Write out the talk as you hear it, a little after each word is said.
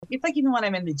it's like even when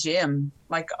I'm in the gym,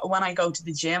 like when I go to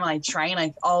the gym and I train,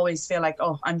 I always feel like,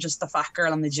 oh, I'm just the fat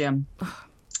girl in the gym.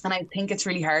 And I think it's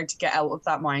really hard to get out of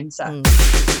that mindset.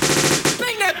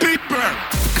 Bring that beat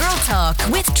back. Girl Talk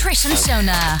with Trish and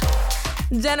Shona.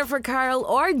 Jennifer Carroll,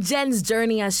 or Jen's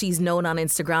Journey as she's known on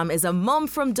Instagram, is a mum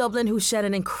from Dublin who shed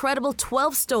an incredible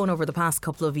 12 stone over the past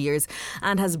couple of years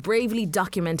and has bravely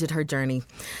documented her journey.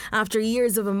 After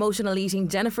years of emotional eating,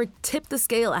 Jennifer tipped the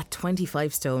scale at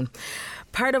 25 stone.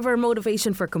 Part of her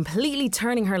motivation for completely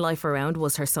turning her life around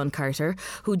was her son Carter,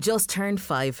 who just turned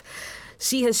 5.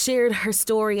 She has shared her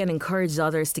story and encouraged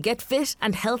others to get fit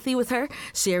and healthy with her,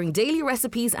 sharing daily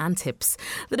recipes and tips.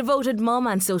 The devoted mum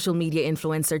and social media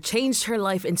influencer changed her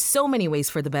life in so many ways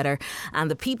for the better,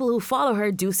 and the people who follow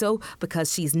her do so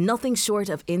because she's nothing short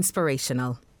of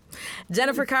inspirational.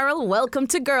 Jennifer Carroll, welcome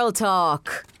to Girl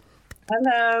Talk.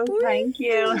 Hello, thank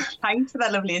you. Thanks for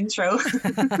that lovely intro.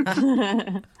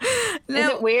 Is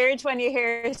it weird when you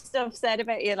hear stuff said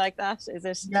about you like that? Is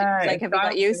it like, have you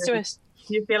got used to it?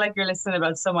 You feel like you're listening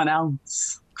about someone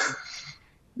else.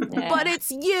 Yeah. But it's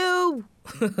you.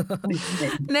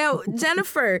 Now,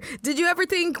 Jennifer, did you ever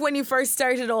think when you first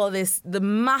started all this, the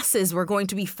masses were going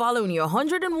to be following you?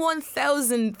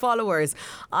 101,000 followers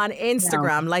on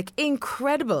Instagram. Like,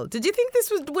 incredible. Did you think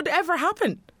this would ever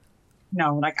happen?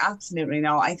 No, like absolutely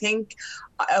no. I think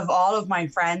of all of my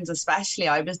friends, especially,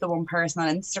 I was the one person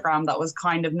on Instagram that was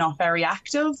kind of not very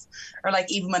active, or like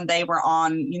even when they were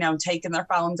on, you know, taking their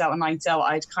phones out on nights out,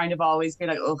 I'd kind of always be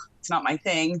like, oh, it's not my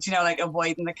thing, do you know, like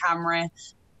avoiding the camera.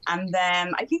 And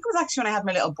then I think it was actually when I had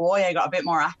my little boy, I got a bit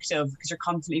more active because you're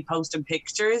constantly posting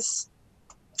pictures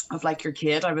of like your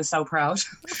kid. I was so proud.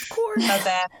 Of course. So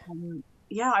then,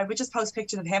 yeah, I would just post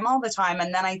pictures of him all the time.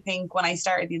 And then I think when I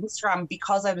started the Instagram,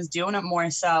 because I was doing it more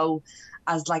so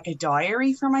as like a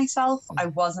diary for myself, I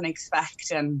wasn't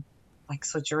expecting like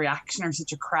such a reaction or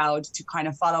such a crowd to kind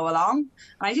of follow along. And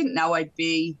I didn't know I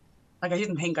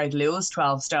didn't think I'd lose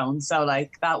 12 stone. So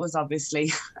like that was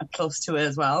obviously a plus to it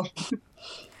as well.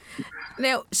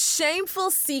 Now,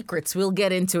 shameful secrets, we'll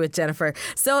get into it, Jennifer.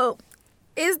 So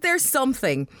is there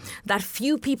something that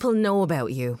few people know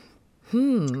about you?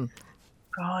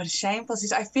 God, shameful.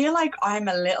 I feel like I'm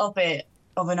a little bit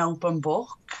of an open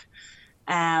book.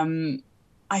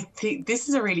 I think this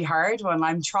is a really hard one.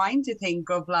 I'm trying to think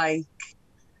of like,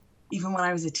 even when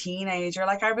I was a teenager,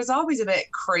 like I was always a bit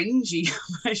cringy.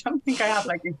 I don't think I have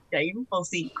like a shameful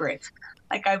secret.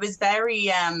 Like I was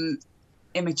very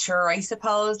immature, I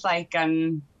suppose. Like,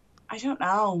 I don't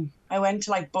know. I went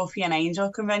to like Buffy and Angel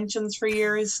conventions for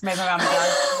years. Maybe my mum and dad.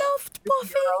 I loved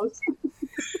Buffy.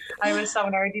 I was so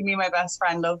nerdy. Me and my best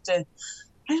friend loved it.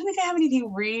 I don't think I have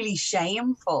anything really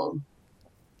shameful.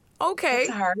 Okay. It's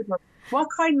a hard one.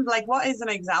 What is an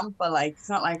example? Like, it's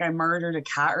not like I murdered a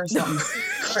cat or something.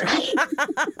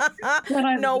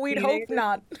 No, we'd hope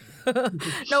not.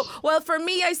 No, well, for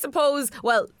me, I suppose,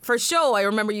 for show, I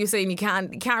remember you saying you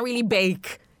can't really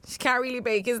bake. You can't really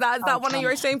bake. Is that one of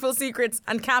your shameful secrets?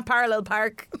 And can't parallel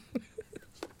park?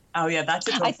 Oh, yeah, that's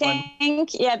a tough one. I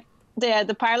think, yeah.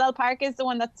 The parallel park is the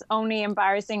one that's only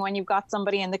embarrassing when you've got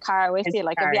somebody in the car with you.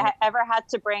 Like, have you ever had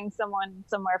to bring someone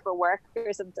somewhere for work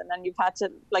or something, and you've had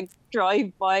to like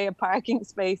drive by a parking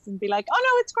space and be like, "Oh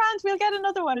no, it's grand. We'll get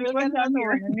another one.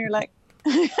 And you're like,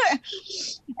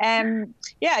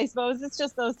 yeah, I suppose it's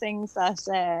just those things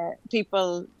that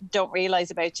people don't realise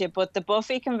about you. But the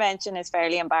Buffy convention is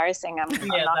fairly embarrassing. I'm not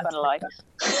going to lie.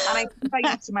 And I think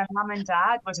I used to, my mum and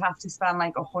dad would have to spend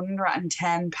like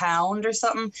 £110 or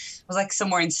something. It was like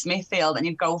somewhere in Smithfield, and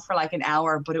you'd go for like an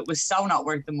hour, but it was so not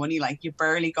worth the money. Like you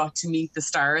barely got to meet the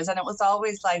stars, and it was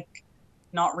always like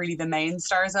not really the main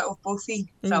stars out of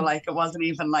Buffy. So like it wasn't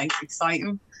even like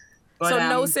exciting. But, so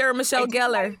no Sarah Michelle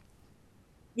Gellar.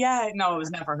 Yeah, no, it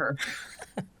was never her.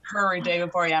 Her or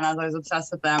David Boreanaz, I was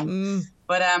obsessed with them.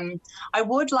 But I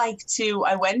would like to,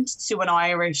 I went to an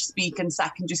Irish speaking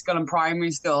secondary school and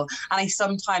primary school, and I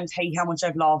sometimes hate how much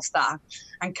I've lost that.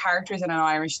 And Carter's in an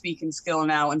Irish speaking school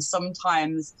now, and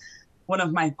sometimes one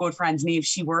of my good friends, Niamh,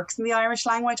 she works in the Irish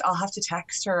language. I'll have to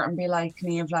text her and be like,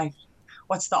 Niamh, like,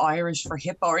 what's the Irish for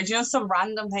hippo? Or, you know, some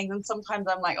random things. And sometimes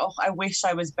I'm like, oh, I wish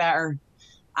I was better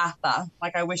at that.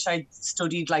 Like I wish I'd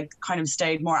studied, like kind of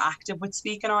stayed more active with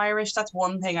speaking Irish. That's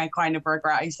one thing I kind of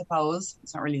regret, I suppose.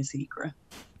 It's not really a secret.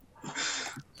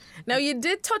 Now you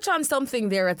did touch on something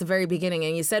there at the very beginning,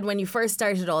 and you said when you first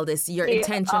started all this, your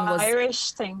intention was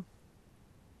Irish thing.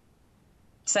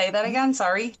 Say that again,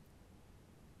 sorry.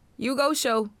 You go,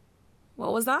 show.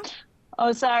 What was that?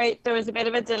 Oh, sorry, there was a bit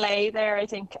of a delay there, I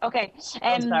think. Okay.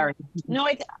 Sorry. No,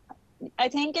 I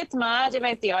think it's mad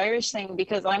about the Irish thing,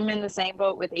 because I'm in the same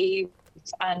boat with Eve,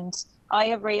 and I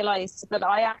have realised that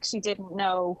I actually didn't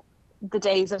know the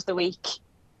days of the week.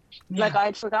 Yeah. Like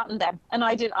I'd forgotten them, and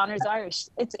I did honours Irish.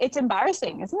 It's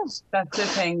embarrassing, isn't it? That's the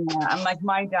thing. Yeah. And like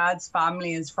my dad's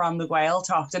family is from the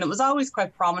Gaeltacht, and it was always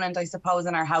quite prominent, I suppose,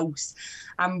 in our house,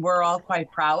 and we're all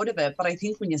quite proud of it. But I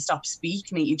think when you stop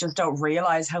speaking it, you just don't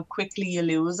realise how quickly you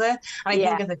lose it. And I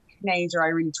think as a teenager, I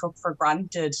really took for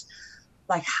granted,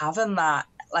 like having that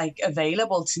like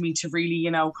available to me to really,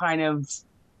 you know, kind of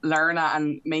learn it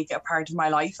and make it a part of my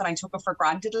life, and I took it for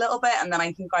granted a little bit. And then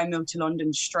I think I moved to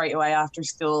London straight away after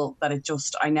school, that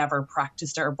I never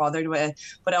practiced it or bothered with it.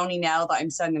 But only now that I'm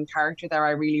sending character there,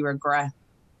 I really regret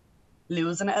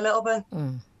losing it a little bit.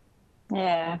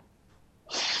 Yeah.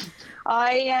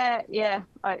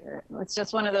 It's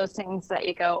just one of those things that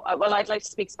you go, well, I'd like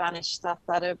to speak Spanish.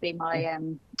 That'd be my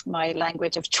my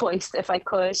language of choice if I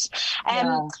could.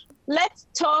 Let's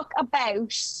talk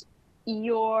about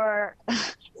your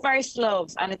first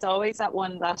love, and it's always that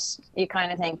one that you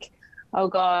kind of think, oh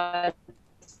God,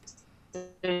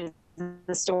 the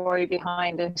story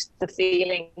behind it, the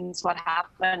feelings, what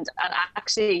happened. And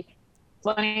actually,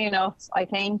 funny enough, I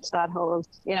think that whole,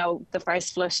 you know, the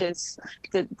first flushes,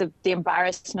 the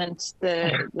embarrassment,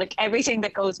 the like everything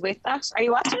that goes with that. Are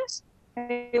you watching it?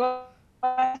 Are you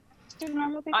watching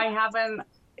Normal People? I haven't.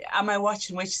 Am I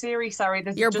watching which series? Sorry,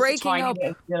 there's You're just breaking a tiny up.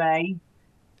 bit of delay.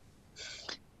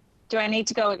 Do I need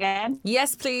to go again?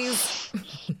 Yes, please.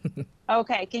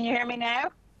 Okay, can you hear me now?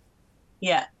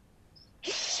 Yeah.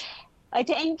 I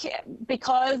think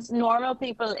because Normal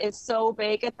People is so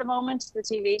big at the moment, the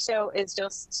TV show is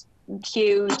just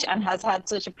huge and has had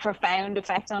such a profound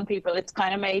effect on people. It's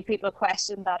kind of made people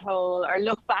question that whole, or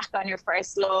look back on your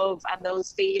first love and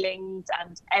those feelings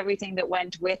and everything that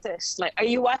went with it. Like, are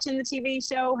you watching the TV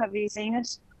show? Have you seen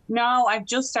it? No, I've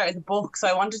just started the book, so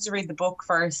I wanted to read the book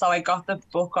first. So I got the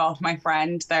book off my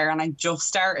friend there, and I just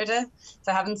started it.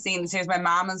 So I haven't seen the series. My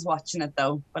mum is watching it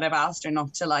though, but I've asked her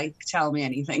not to like tell me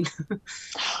anything. But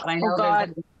I know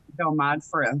they're going mad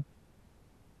for it.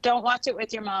 Don't watch it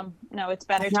with your mom. No, it's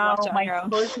better to watch it on your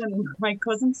own. My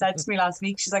cousin said to me last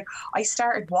week, she's like, I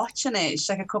started watching it. She's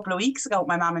like a couple of weeks ago with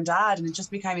my mum and dad, and it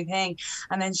just became a thing.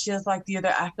 And then she was like, the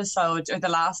other episode, or the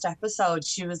last episode,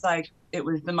 she was like, it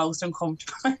was the most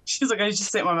uncomfortable. She's like, I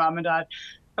just sit with my mum and dad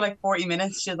for like 40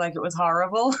 minutes. She's like, it was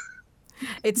horrible.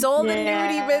 It's all the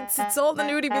nudie bits. It's all the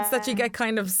nudie bits that you get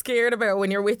kind of scared about when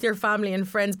you're with your family and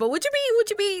friends. But would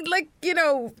you be like, you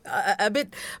know, a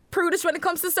bit prudish when it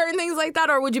comes to certain things like that,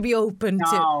 or would you be open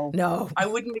to? No, I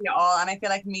wouldn't be at all. And I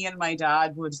feel like me and my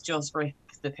dad would just rip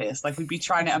the piss. Like we'd be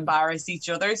trying to embarrass each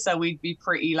other, so we'd be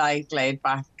pretty like laid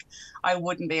back. I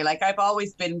wouldn't be like, I've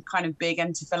always been kind of big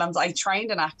into films. I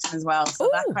trained in acting as well, so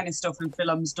that kind of stuff in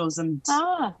films doesn't.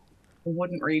 It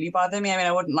wouldn't really bother me. I mean,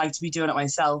 I wouldn't like to be doing it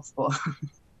myself, but.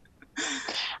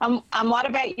 And what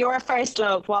about your first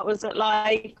love? What was it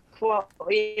like? What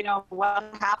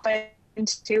happened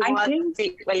to? Well,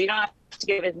 you don't have to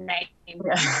give his name.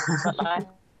 But like,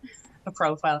 a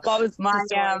profile. What was my?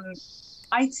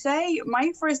 I'd say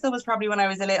my first love was probably when I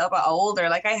was a little bit older.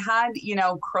 Like I had, you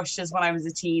know, crushes when I was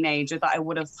a teenager that I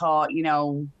would have thought, you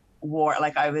know,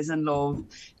 like I was in love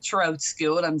throughout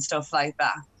school and stuff like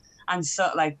that. And so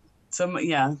like. So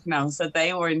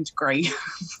they weren't great.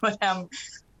 But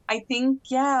I think,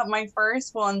 my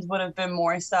first ones would have been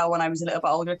more so when I was a little bit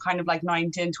older, kind of like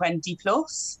 19, 20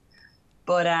 plus.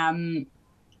 But I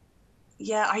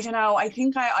don't know. I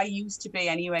think I used to be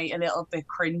anyway a little bit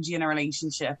cringy in a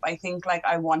relationship. I think like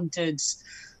I wanted,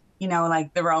 you know,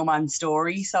 like the romance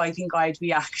story. So I think I'd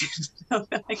be acting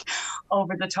like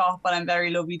over the top, but I'm very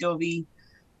lovey-dovey.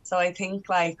 So I think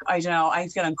like, I don't know, I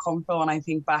feel uncomfortable when I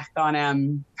think back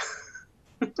on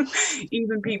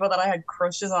even people that I had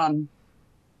crushes on.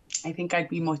 I think I'd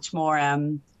be much more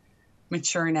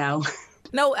mature now.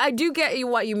 No, I do get you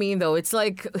what you mean though. It's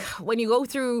like when you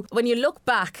look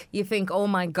back, you think, oh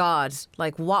my God,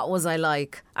 like what was I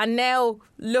like? And now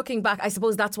looking back, I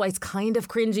suppose that's why it's kind of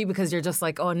cringy, because you're just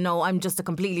like, oh no, I'm just a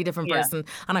completely different person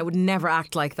and I would never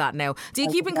act like that now. Do you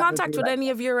keep in contact with any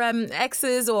of your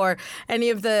exes or any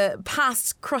of the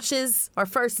past crushes or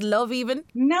first love even?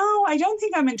 No, I don't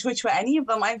think I'm in touch with any of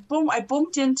them. I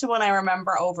bumped into one I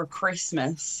remember over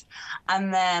Christmas,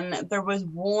 and then there was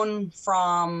one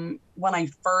from when I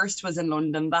first was in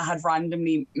London that had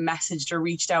randomly messaged or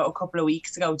reached out a couple of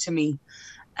weeks ago to me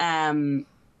on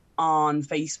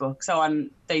Facebook. So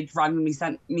they'd randomly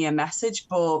sent me a message.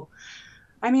 But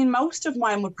I mean, most of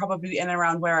mine would probably be in and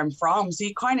around where I'm from. So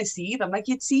you kind of see them. Like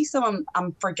you'd see someone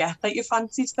and forget that you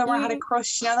fancied them or had a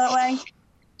crush, you know, that way.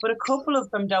 But a couple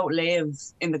of them don't live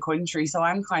in the country. So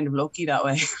I'm kind of lucky that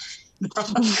way.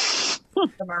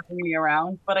 them aren't really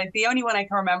around. But the only one I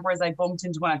can remember is I bumped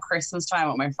into one at Christmas time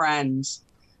with my friend,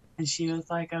 and she was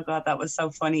like, "Oh God, that was so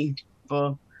funny,"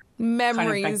 but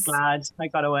memories. Kind of glad I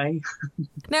got away.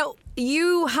 Now,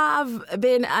 you have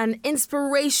been an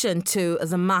inspiration to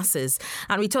the masses.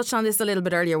 And we touched on this a little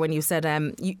bit earlier when you said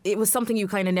it was something you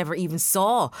kind of never even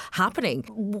saw happening.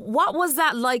 What was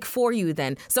that like for you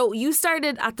then? So you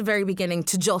started at the very beginning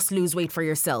to just lose weight for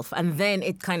yourself, and then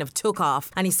it kind of took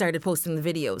off and you started posting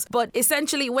the videos. But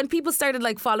essentially, when people started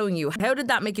like following you, how did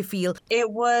that make you feel? It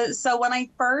was, so when I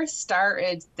first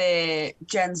started the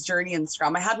Jen's Journey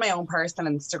Instagram, I had my own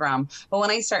personal Instagram. But when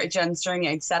I started Jen's Journey,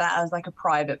 I'd set it as like a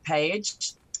private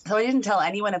page. So I didn't tell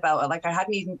anyone about it. Like I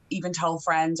hadn't even told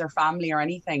friends or family or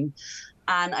anything.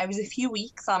 And I was a few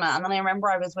weeks on it. And then I remember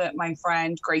I was with my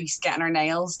friend Grace getting her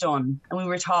nails done. And we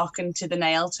were talking to the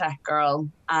nail tech girl.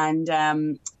 And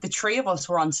the three of us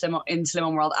were in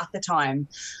Slimming World at the time.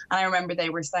 And I remember they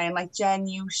were saying, like, Jen,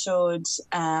 you should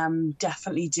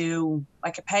definitely do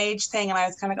like a page thing. And I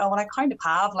was kind of like, oh, well, I kind of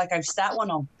have. Like, I've set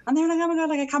one up. And they were like, oh my God,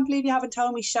 like, I can't believe you haven't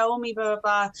told me, show me, blah, blah,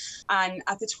 blah. And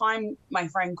at the time, my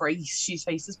friend Grace, she's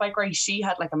Faces by Grace, she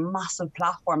had like a massive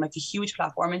platform, like a huge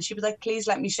platform. And she was like, please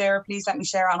let me share, please let me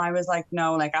share. And I was like,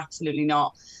 no, like, absolutely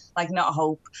not. Like, not a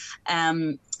hope.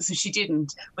 So she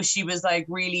didn't. But she was like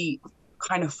really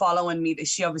kind of following me.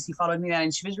 She obviously followed me then,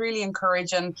 and she was really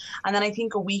encouraging. And then I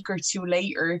think a week or two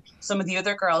later, some of the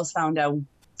other girls found out,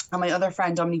 and my other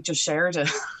friend Dominique just shared it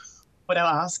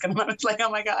without asking. And I was like, oh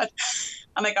my God.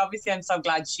 And like, obviously I'm so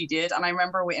glad she did. And I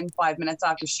remember within 5 minutes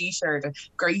after she shared it,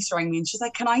 Grace rang me and she's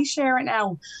like, can I share it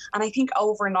now? And I think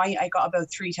overnight I got about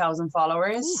 3,000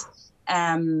 followers.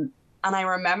 And I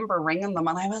remember ringing them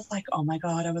and I was like, oh my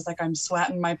God, I was like, I'm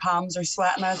sweating. My palms are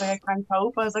sweating. I was like, I can't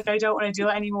cope. I was like, I don't want to do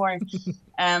it anymore.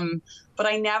 But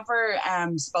I never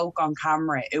spoke on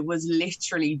camera. It was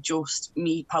literally just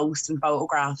me posting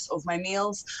photographs of my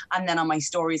meals. And then on my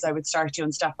stories, I would start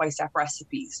doing step-by-step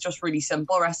recipes, just really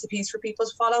simple recipes for people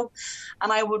to follow.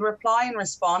 And I would reply and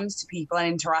respond to people and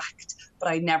interact, but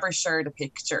I never shared a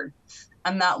picture.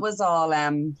 And that was all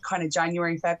kind of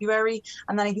January, February.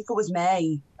 And then I think it was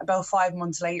May, about 5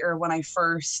 months later, when I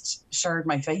first shared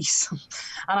my face.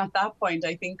 And at that point,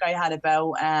 I think I had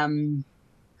about,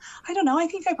 I don't know, I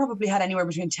think I probably had anywhere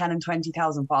between 10 and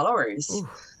 20,000 followers. Ooh.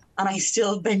 And I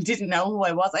still didn't know who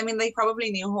I was. I mean, they probably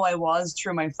knew who I was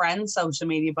through my friends' social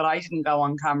media, but I didn't go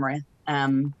on camera.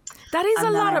 That is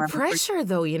a lot of pressure,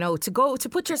 though, you know, to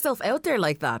put yourself out there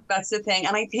like that. That's the thing.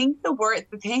 And I think the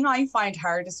thing I find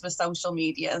hardest with social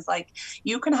media is like,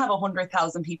 you can have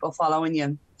 100,000 people following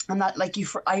you. And that, like,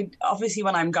 I obviously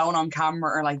when I'm going on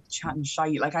camera or like chatting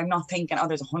shy, like I'm not thinking, oh,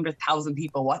 there's 100,000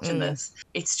 people watching this.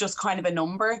 It's just kind of a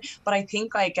number. But I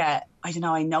think I don't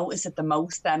know, I notice it the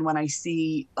most then when I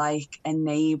see like a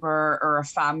neighbor or a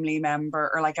family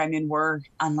member, or like I'm in work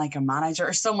and like a manager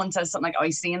or someone says something like, oh, I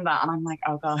seen that. And I'm like,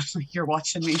 oh God, like you're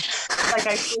watching me. Like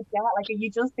I forget, like you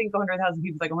just think 100,000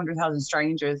 people is like 100,000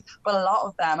 strangers, but a lot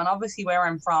of them, and obviously where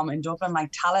I'm from in Dublin,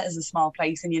 like Tallaght is a small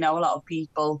place and you know a lot of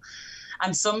people.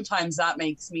 And sometimes that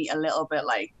makes me a little bit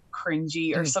like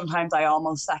cringy, or sometimes I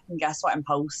almost second guess what I'm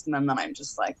posting, and then I'm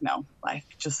just like, no, like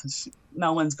just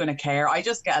no one's going to care. I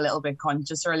just get a little bit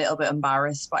conscious or a little bit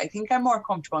embarrassed, but I think I'm more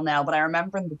comfortable now. But I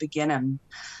remember in the beginning,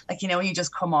 like, you know, you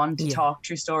just come on to talk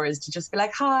through stories, to just be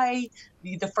like, hi,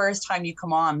 the first time you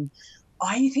come on.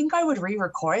 I think I would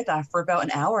re-record that for about an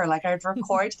hour. Like I'd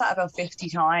record that about 50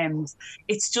 times.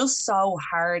 It's just so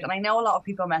hard. And I know a lot of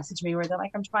people message me where they're like,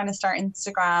 I'm trying to start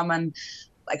Instagram and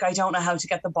like, I don't know how to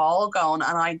get the ball going.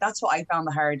 And that's what I found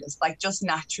the hardest, like just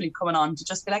naturally coming on to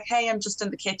just be like, hey, I'm just in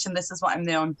the kitchen. This is what I'm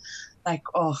doing. Like,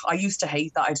 oh, I used to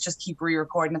hate that. I'd just keep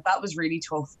re-recording it. That was really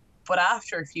tough. But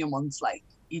after a few months, like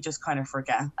you just kind of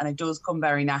forget, and it does come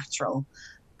very natural.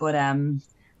 But,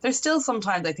 there's still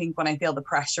sometimes I think when I feel the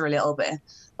pressure a little bit,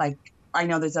 like I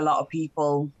know there's a lot of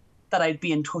people that I'd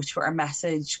be in touch with or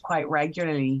message quite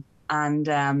regularly, and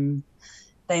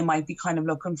they might be kind of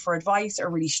looking for advice or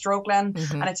really struggling,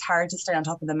 and it's hard to stay on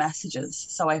top of the messages.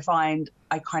 So I find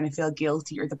I kind of feel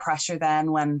guilty or the pressure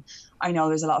then when I know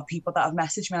there's a lot of people that have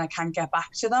messaged me and I can't get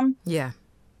back to them. Yeah.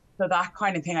 So that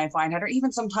kind of thing I find hard. Or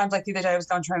even sometimes like the other day I was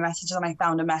going through my messages and I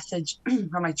found a message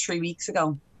from like 3 weeks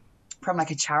ago from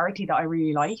like a charity that I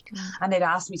really like, and they'd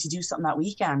asked me to do something that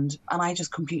weekend and I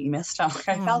just completely missed it. Like,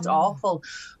 I felt awful,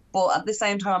 but at the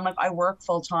same time I'm like, I work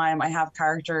full time, I have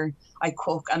character, I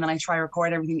cook, and then I try to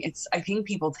record everything. I think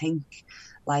people think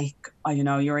like, I don't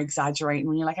know, you're exaggerating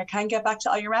when you're like, I can't get back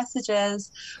to all your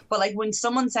messages. But like when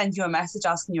someone sends you a message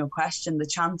asking you a question, the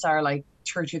chance are like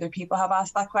 30 other people have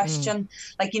asked that question.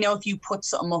 Like, you know, if you put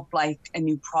something up like a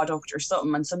new product or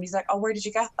something and somebody's like, oh, where did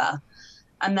you get that?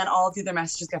 and then all the other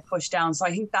messages get pushed down. So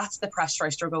I think that's the pressure I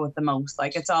struggle with the most.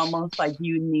 Like, it's almost like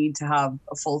you need to have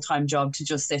a full-time job to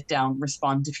just sit down,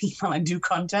 respond to people and do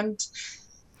content.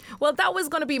 Well, that was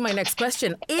going to be my next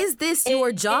question. Is this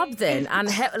your job then? And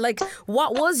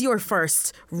what was your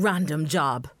first random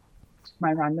job?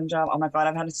 My random job? Oh my God,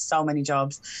 I've had so many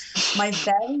jobs. My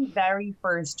very, very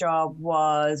first job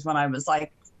was when I was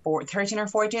like 13 or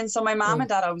 14. So my mom and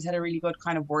dad always had a really good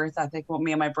kind of work ethic with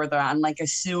me and my brother. And like,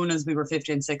 as soon as we were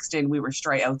 15, 16, we were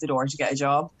straight out the door to get a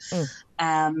job.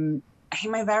 I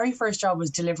think my very first job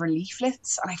was delivering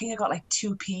leaflets, and I think I got like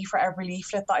 2p for every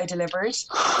leaflet that I delivered.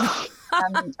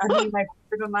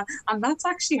 And that's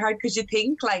actually hard, because you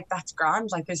think like that's grand,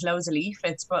 like there's loads of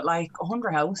leaflets, but like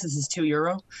 100 houses is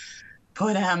 €2.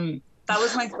 But that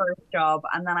was my first job.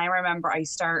 And then I remember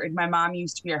my mom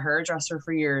used to be a hairdresser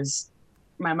for years.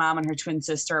 My mom and her twin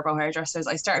sister are both hairdressers.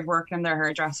 I started working in their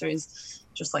hairdressers,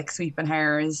 just like sweeping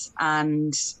hairs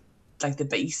and like the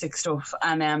basic stuff.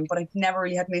 And but I never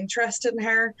really had an interest in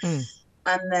hair.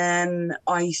 And then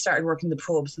I started working the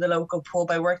pub, so the local pub.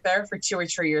 I worked there for 2 or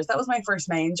 3 years. That was my first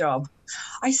main job.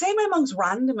 I say my most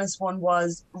randomest one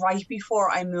was right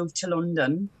before I moved to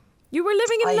London. You were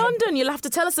living in London. You'll have to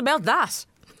tell us about that.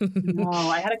 No,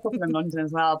 I had a couple in London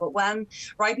as well. But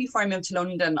right before I moved to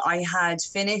London, I had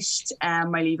finished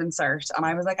my leaving cert, and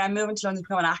I was like, I'm moving to London to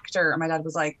become an actor. And my dad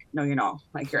was like, no, you're not.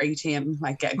 Like, you're 18.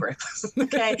 Like, get a grip.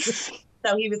 Okay.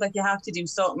 So he was like, you have to do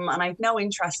something. And I had no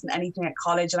interest in anything at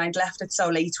college, and I'd left it so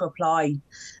late to apply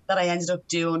that I ended up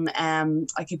doing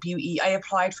like a beauty. I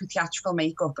applied for theatrical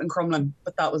makeup in Crumlin,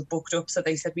 but that was booked up. So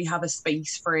they said, we have a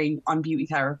space free on beauty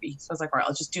therapy. So I was like, right,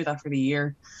 I'll just do that for the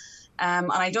year.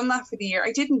 And I done that for the year.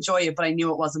 I did enjoy it, but I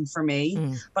knew it wasn't for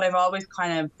me. But I've always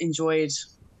kind of enjoyed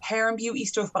hair and beauty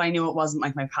stuff, but I knew it wasn't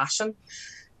like my passion.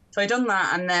 So I done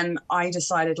that, and then I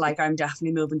decided like I'm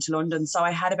definitely moving to London. So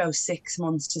I had about 6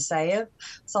 months to save.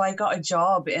 So I got a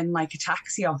job in like a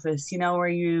taxi office, you know, where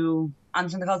you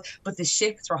answer the calls, but the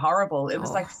shifts were horrible. It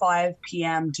was like 5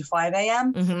 p.m. to 5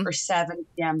 a.m. or 7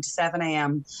 p.m. to 7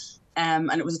 a.m.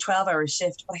 And it was a 12-hour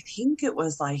shift, but I think it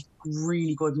was like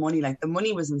really good money. Like the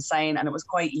money was insane, and it was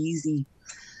quite easy.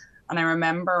 And I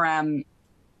remember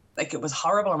like it was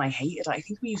horrible, and I hated it. I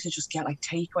think we used to just get like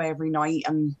takeaway every night,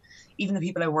 and even the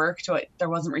people I worked with, there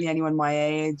wasn't really anyone my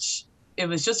age. It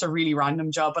was just a really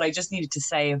random job, but I just needed to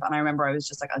save. And I remember I was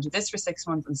just like, I'll do this for 6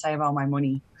 months and save all my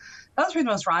money. That was really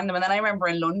the most random. And then I remember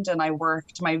in London,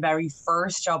 my very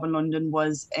first job in London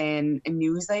was in a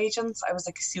newsagent. I was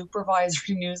like a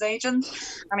supervisory newsagent,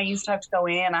 and I used to have to go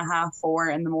in at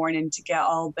 4:30 in the morning to get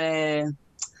all the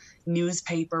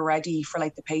newspaper ready for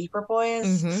like the paper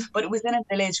boys. But it was in a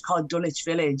village called Dulwich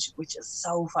Village, which is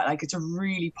so fun. Like, it's a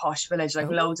really posh village.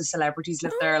 Like loads of celebrities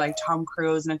live there, like Tom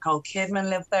Cruise and Nicole Kidman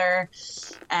live there.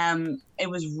 It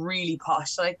was really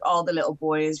posh. Like all the little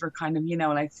boys were kind of, you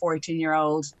know, like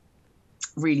 14-year-old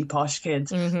really posh kids.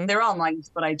 They're all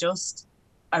nice, but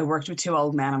I worked with 2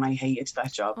 old men, and I hated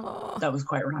that job. That was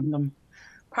quite random.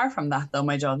 Apart from that though,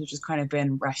 my jobs have just kind of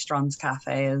been restaurants,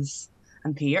 cafes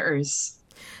and theatres.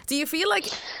 Do you feel like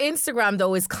Instagram,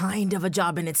 though, is kind of a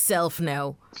job in itself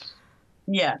now?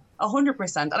 Yeah,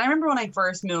 100%. And I remember when I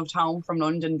first moved home from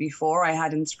London, before I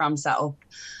had Instagram set up,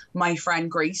 my friend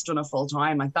Grace done it full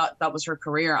time. Like that was her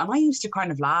career. And I used to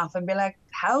kind of laugh and be like,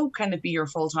 how can it be your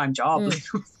full-time job?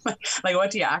 Like,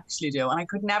 what do you actually do? And I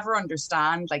could never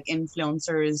understand like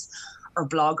influencers or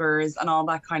bloggers and all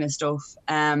that kind of stuff.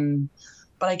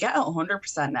 But I get it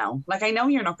 100% now. Like, I know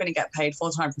you're not going to get paid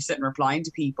full-time for sitting replying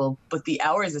to people, but the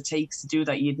hours it takes to do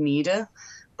that, you'd need it.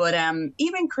 But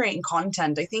even creating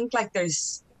content, I think like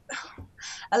there's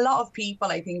a lot of people,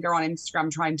 I think, are on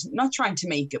Instagram not trying to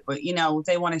make it, but, you know,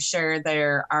 they want to share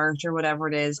their art or whatever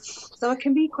it is. So it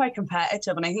can be quite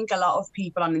competitive. And I think a lot of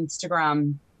people on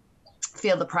Instagram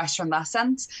feel the pressure in that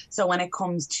sense. So when it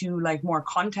comes to like more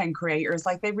content creators,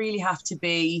 like they really have to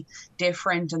be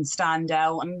different and stand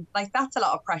out, and like that's a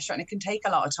lot of pressure, and it can take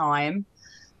a lot of time.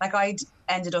 Like, I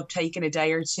ended up taking a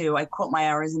day or two. I cut my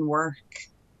hours in work.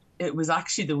 It was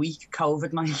actually the week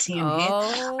COVID-19 hit.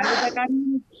 I was like, I'm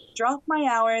going to drop my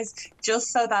hours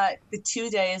just so that the 2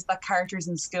 days that Carter's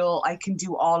in school, I can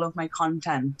do all of my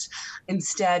content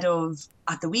instead of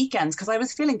at the weekends, because I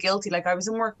was feeling guilty. Like, I was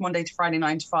in work Monday to Friday,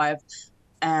 9 to 5.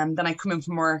 Then I come in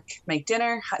from work, make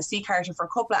dinner, see Carter for a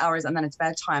couple of hours, and then it's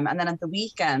bedtime. And then at the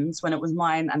weekends, when it was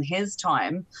mine and his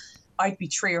time, I'd be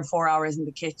 3 or 4 hours in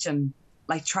the kitchen,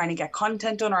 like trying to get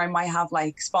content done, or I might have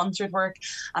like sponsored work,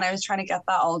 and I was trying to get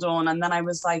that all done. And then I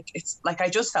was like, it's like, I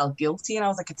just felt guilty, and I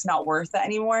was like, it's not worth it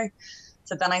anymore.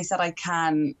 So then I said, I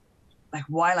can like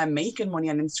while I'm making money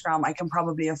on Instagram, I can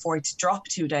probably afford to drop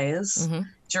 2 days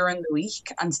during the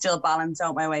week and still balance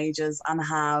out my wages and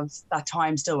have that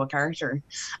time still with Carter.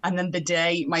 And then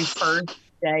my first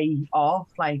day off,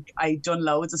 like I done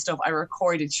loads of stuff. I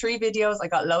recorded 3 videos. I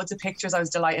got loads of pictures. I was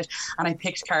delighted. And I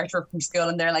picked Carter up from school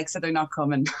and they're like, so they're not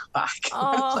coming back.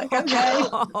 Oh, like, okay.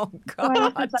 Oh,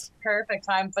 God. It's a perfect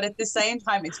time. But at the same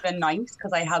time, it's been nice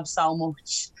because I have so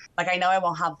much, like I know I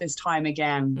won't have this time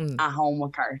again at home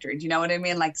with Carter. Do you know what I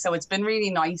mean? Like, so it's been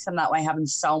really nice in that way, having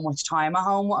so much time at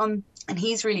home with him. And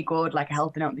he's really good, like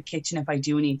helping out in the kitchen if I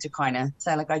do need to kind of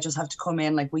say, like, I just have to come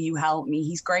in, like, will you help me?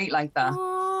 He's great like that.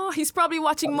 Oh, he's probably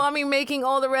watching mommy making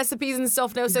all the recipes and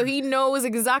stuff now, so he knows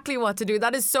exactly what to do.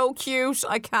 That is so cute.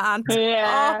 I can't.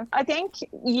 Yeah. Oh. I think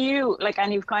you, like,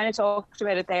 and you've kind of talked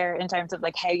about it there in terms of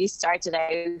like how you started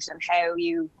out and how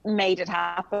you made it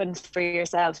happen for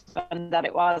yourself and that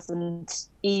it wasn't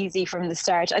easy from the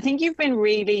start. I think you've been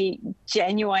really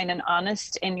genuine and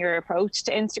honest in your approach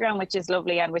to Instagram, which is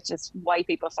lovely and which is why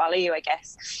people follow you, I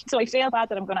guess. So I feel bad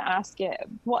that I'm going to ask you,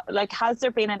 what, like, has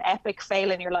there been an epic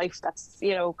fail in your life that's,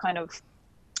 you know, kind of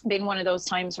been one of those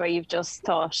times where you've just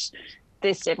thought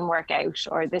this didn't work out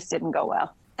or this didn't go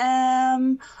well?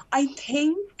 I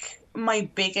think my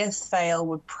biggest fail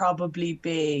would probably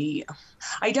be,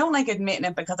 I don't like admitting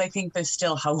it because I think there's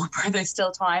still hope or there's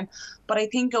still time, but I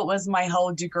think it was my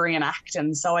whole degree in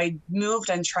acting. So I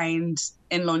moved and trained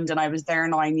in London. I was there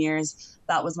 9 years.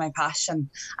 That was my passion.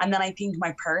 And then I think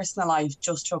my personal life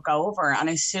just took over. And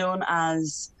as soon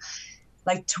as,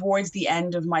 like, towards the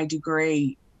end of my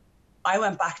degree, I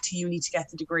went back to uni to get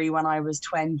the degree when I was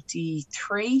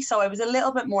 23. So I was a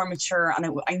little bit more mature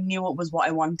and I knew it was what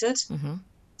I wanted.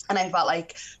 And I felt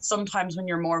like sometimes when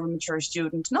you're more of a mature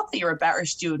student, not that you're a better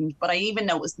student, but I even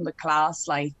noticed in the class,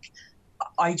 like,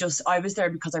 I was there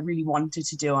because I really wanted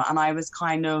to do it. And I was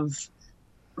kind of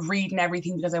reading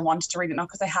everything because I wanted to read it, not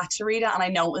because I had to read it. And I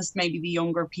noticed maybe the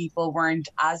younger people weren't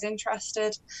as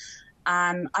interested.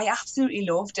 And I absolutely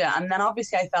loved it. And then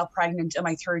obviously I fell pregnant in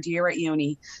my 3rd year at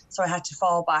uni. So I had to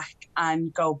fall back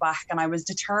and go back. And I was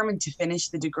determined to finish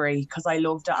the degree because I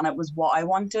loved it and it was what I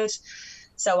wanted.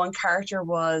 So when Carter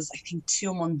was, I think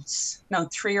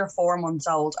 3 or 4 months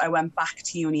old, I went back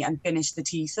to uni and finished the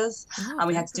thesis. And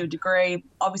we had to do a degree.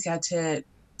 Obviously I had to,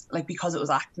 like, because it was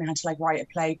acting, I had to like write a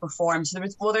play, perform. So there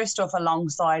was other stuff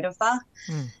alongside of that.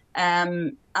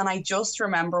 And I just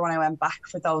remember when I went back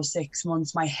for those 6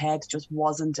 months, my head just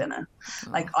wasn't in it.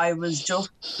 Like, I was just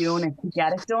doing it to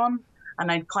get it done.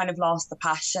 And I'd kind of lost the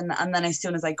passion. And then as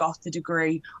soon as I got the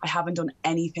degree, I haven't done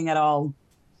anything at all,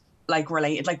 like,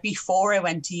 related. Like, before I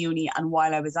went to uni and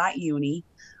while I was at uni,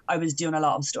 I was doing a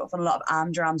lot of stuff and a lot of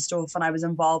Amdram stuff. And I was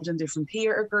involved in different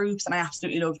theatre groups and I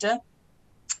absolutely loved it.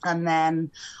 And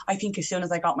then I think as soon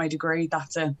as I got my degree,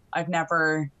 that's it. I've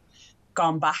never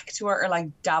gone back to it or like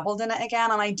dabbled in it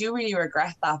again. And I do really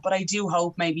regret that, but I do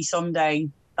hope maybe someday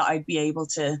that I'd be able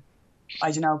to,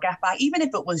 I don't know, get back, even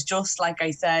if it was just, like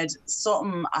I said,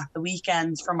 something at the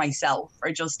weekends for myself,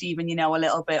 or just even, you know, a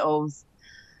little bit of,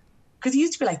 because it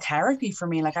used to be like therapy for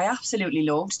me. Like, I absolutely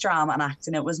loved drama and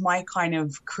acting. It was my kind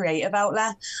of creative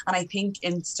outlet. And I think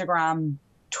Instagram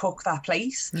took that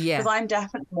place, because I'm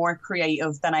definitely more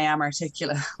creative than I am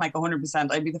articulate, like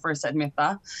 100%. I'd be the first to admit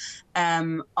that.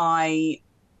 I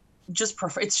just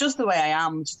prefer, it's just the way I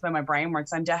am, just the way my brain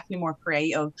works. I'm definitely more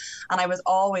creative, and I was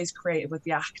always creative with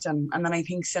the acting. And then I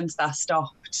think since that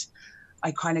stopped,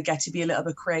 I kind of get to be a little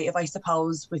bit creative, I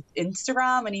suppose, with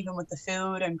Instagram and even with the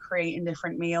food and creating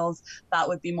different meals. That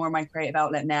would be more my creative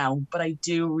outlet now. But I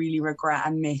do really regret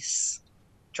and miss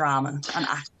drama and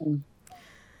acting.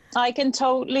 I can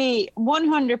totally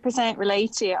 100%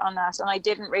 relate to you on that. And I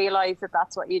didn't realise that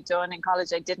that's what you'd done in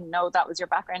college. I didn't know that was your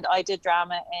background. I did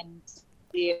drama in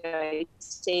the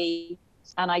UIT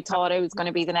and I thought I was going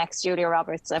to be the next Julia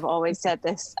Roberts. I've always said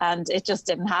this, and it just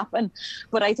didn't happen.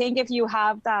 But I think if you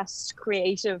have that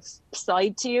creative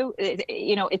side to you,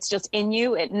 you know, it's just in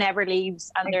you. It never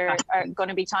leaves. And there are going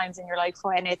to be times in your life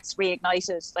when it's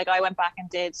reignited. Like, I went back and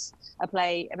did a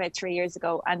play about 3 years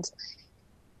ago, and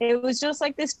it was just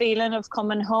like this feeling of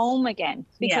coming home again,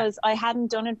 because I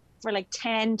hadn't done it for like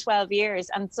 10, 12 years.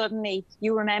 And suddenly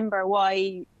you remember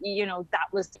why, you know,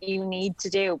 that was what you need to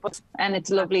do. And it's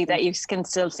lovely that you can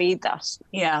still feed that.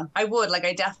 Yeah, I would. Like,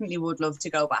 I definitely would love to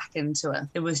go back into it.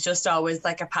 It was just always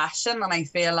like a passion. And I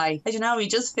feel like, I don't know, I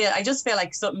just feel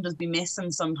like something does be missing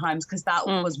sometimes, because that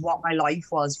was what my life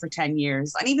was for 10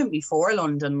 years. And even before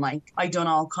London, like, I done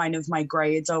all kind of my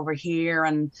grades over here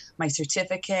and my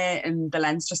certificate in the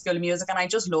Leinster School of Music, and I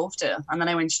just loved it. And then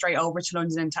I went straight over to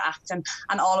London into acting,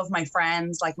 and all of my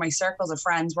friends, like my circles of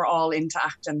friends, were all into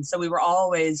acting. So we were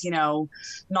always,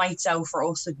 nights out for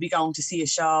us would be going to see a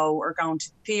show or going to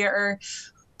theatre.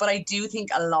 But I do think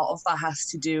a lot of that has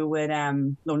to do with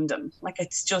London. Like,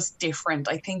 it's just different.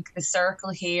 I think the circle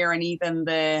here and even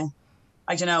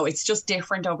I don't know, it's just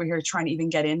different over here trying to even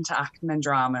get into acting and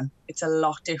drama. It's a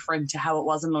lot different to how it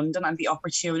was in London and the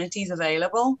opportunities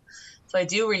available. So I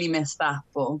do really miss that,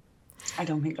 but I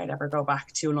don't think I'd ever go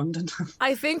back to London.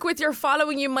 I think with your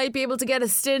following, you might be able to get a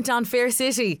stint on Fair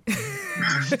City.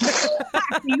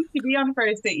 I used to be on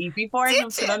Fair City before I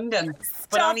moved to London,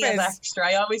 but only as extra.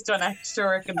 I always done extra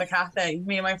work in the cafe.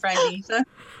 Me and my friend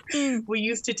Eva, we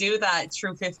used to do that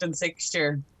through 5th and 6th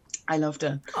year. I loved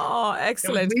it. Oh,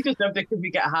 excellent. We just loved it because we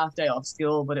get a half day off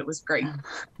school, but it was great.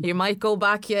 You might go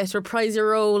back yet, reprise your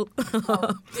role.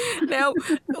 Now,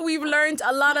 we've learned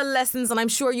a lot of lessons, and I'm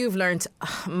sure you've learned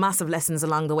massive lessons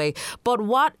along the way. But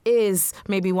what is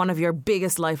maybe one of your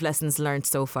biggest life lessons learned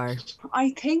so far?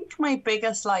 I think my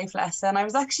biggest life lesson, I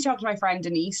was actually talking to my friend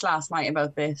Denise last night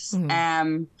about this.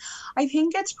 I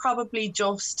think it's probably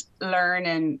just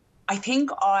learning. I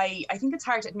think it's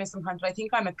hard to admit sometimes, but I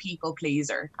think I'm a people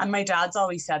pleaser. And my dad's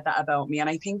always said that about me. And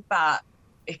I think that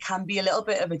it can be a little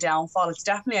bit of a downfall. It's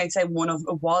definitely, I'd say, it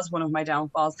was one of my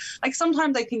downfalls. Like,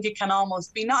 sometimes I think it can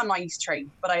almost be not a nice trait,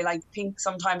 but I think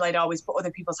sometimes I'd always put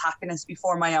other people's happiness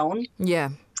before my own. Yeah.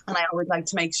 And I always like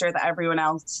to make sure that everyone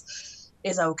else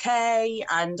is okay.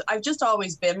 And I've just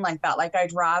always been like that. Like,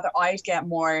 I'd get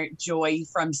more joy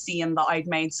from seeing that I'd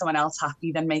made someone else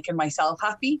happy than making myself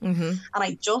happy. And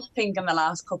I just think in the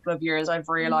last couple of years, I've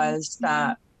realized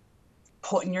that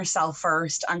putting yourself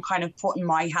first and kind of putting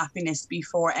my happiness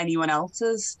before anyone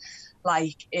else's,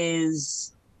 like,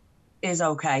 is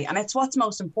okay. And it's what's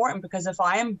most important, because if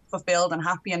I am fulfilled and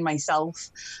happy in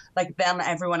myself, like, then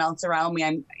everyone else around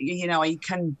me, you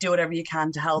can do whatever you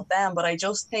can to help them. But I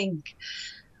just think,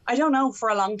 I don't know, for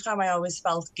a long time I always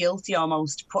felt guilty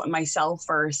almost putting myself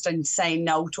first and saying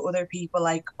no to other people.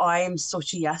 Like, I am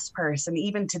such a yes person,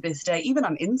 even to this day, even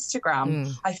on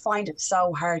Instagram. I find it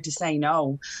so hard to say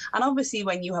no. And obviously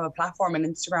when you have a platform on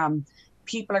Instagram,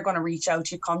 people are going to reach out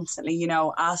to you constantly,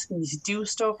 asking you to do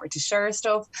stuff or to share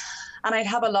stuff. And I'd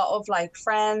have a lot of like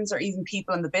friends or even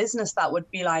people in the business that would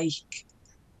be like,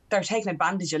 they're taking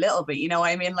advantage a little bit,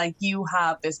 I mean? Like, you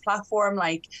have this platform,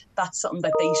 like, that's something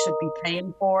that they should be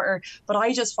paying for. But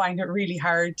I just find it really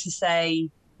hard to say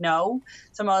no.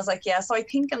 So I was like, yeah. So I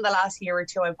think in the last year or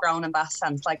two, I've grown in that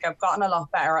sense. Like, I've gotten a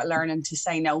lot better at learning to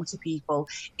say no to people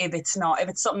if it's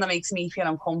something that makes me feel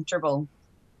uncomfortable.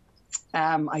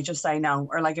 I just say no.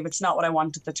 Or like, if it's not what I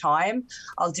want at the time,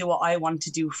 I'll do what I want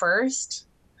to do first,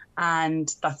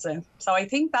 and that's it. So I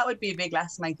think that would be a big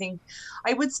lesson. I think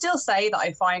I would still say that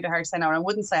I find it hard to say no, and I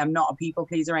wouldn't say I'm not a people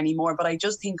pleaser anymore, but I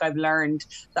just think I've learned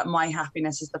that my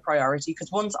happiness is the priority,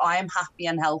 because once I'm happy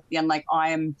and healthy and like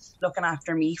I'm looking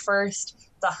after me first,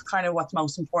 that's kind of what's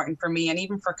most important for me. And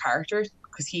even for Carter,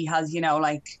 because he has,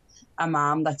 like a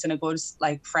mom that's in a good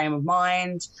like frame of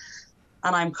mind,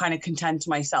 and I'm kind of content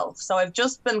to myself. So I've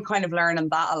just been kind of learning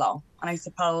that a lot. And I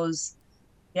suppose,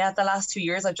 the last 2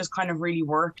 years, I've just kind of really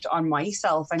worked on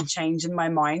myself and changing my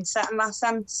mindset in that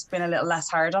sense, been a little less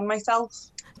hard on myself.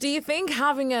 Do you think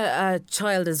having a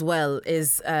child as well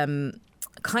is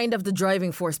kind of the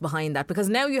driving force behind that? Because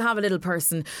now you have a little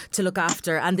person to look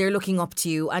after and they're looking up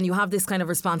to you and you have this kind of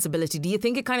responsibility. Do you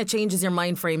think it kind of changes your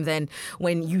mind frame then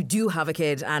when you do have a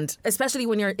kid, and especially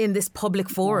when you're in this public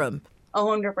forum?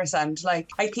 100%. Like,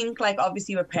 I think, like,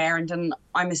 obviously a parent, and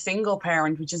I'm a single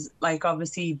parent, which is like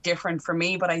obviously different for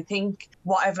me, but I think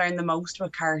what I've learned the most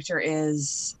with Carter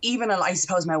is, even I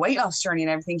suppose my weight loss journey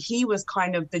and everything, he was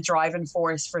kind of the driving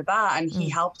force for that, and he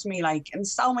helped me like in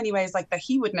so many ways like that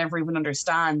he would never even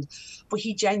understand, but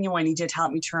he genuinely did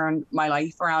help me turn my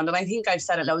life around. And I think I've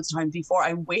said it loads of times before,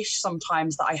 I wish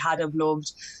sometimes that I had have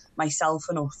loved myself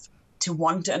enough to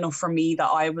want it enough for me that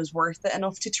I was worth it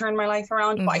enough to turn my life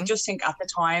around. But I just think at the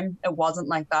time it wasn't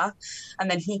like that. And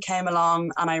then he came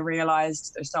along and I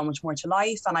realized there's so much more to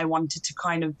life, and I wanted to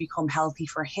kind of become healthy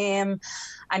for him.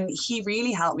 And he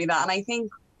really helped me that. And I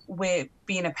think with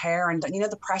being a parent and,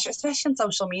 the pressure, especially on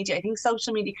social media, I think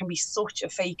social media can be such a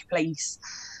fake place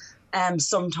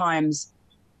sometimes,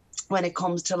 when it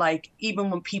comes to like, even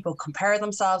when people compare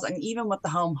themselves, and even with the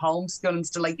homeschooling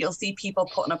still, like, you'll see people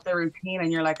putting up their routine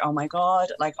and you're like, oh my God,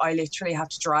 like, I literally have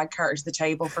to drag Carter to the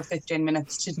table for 15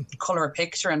 minutes to colour a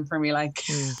picture in for me. Like,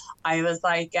 I was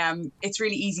like, it's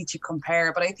really easy to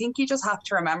compare, but I think you just have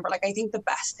to remember, like, I think the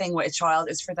best thing with a child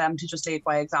is for them to just lead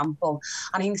by example.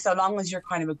 And I think so long as you're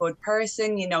kind of a good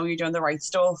person, you're doing the right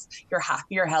stuff, you're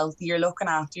happy, you're healthy, you're looking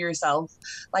after yourself,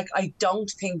 like, I don't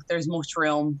think there's much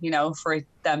room, for it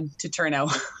them to turn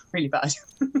out really bad,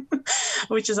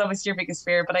 which is obviously your biggest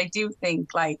fear. But I do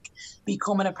think like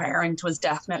becoming a parent was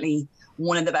definitely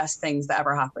one of the best things that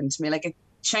ever happened to me. Like it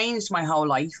changed my whole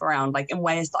life around, like in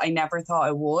ways that I never thought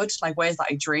I would, like ways that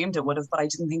I dreamed it would have, but I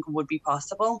didn't think it would be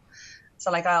possible.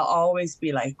 So like I'll always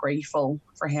be like grateful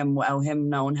for him without him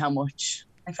knowing how much.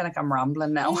 I feel like I'm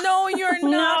rambling now. No, you're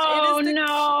not.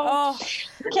 Oh,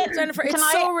 Jennifer,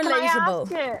 it's so relatable.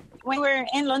 Can I ask you, when you were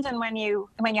in London, when you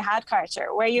had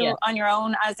Carter, were you on your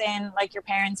own, as in like your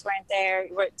parents weren't there,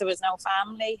 there was no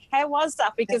family? How was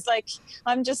that? Because like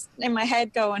I'm just in my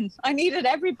head going, I needed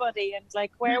everybody, and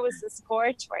like where was the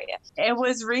support for you?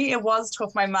 It was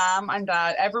tough. My mom and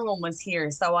dad, everyone was here.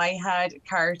 So I had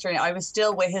Carter. I was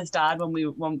still with his dad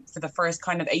when for the first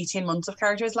kind of 18 months of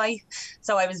Carter's life.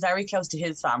 So I was very close to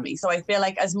his family. So I feel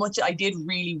like as much I did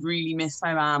really, really miss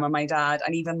my mom and my dad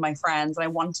and even my friends, and I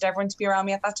wanted everyone to be around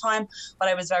me at that time, but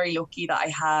I was very lucky that I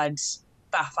had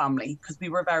that family because we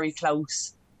were very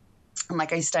close and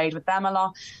like I stayed with them a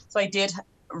lot. So I did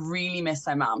really miss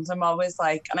my mom. So I'm always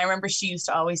like, and I remember she used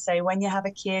to always say, when you have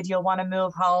a kid you'll want to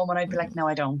move home, and I'd be like, no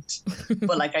I don't.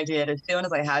 But like I did. As soon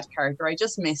as I had Carter, I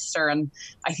just missed her, and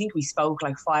I think we spoke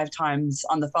like 5 times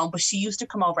on the phone, but she used to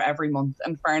come over every month.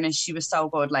 In fairness, she was so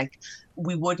good. Like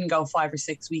we wouldn't go 5 or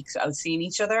 6 weeks without seeing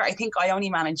each other. I think I only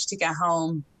managed to get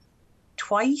home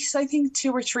twice, I think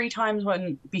 2 or 3 times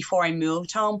before I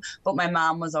moved home, but my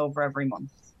mom was over every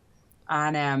month.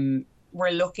 And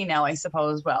we're lucky now, I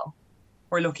suppose. Well,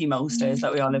 we're lucky most days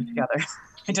that we all live together.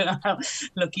 I don't know how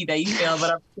lucky they feel,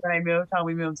 but when I moved home,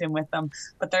 we moved in with them.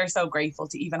 But they're so grateful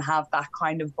to even have that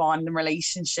kind of bond and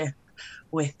relationship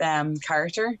with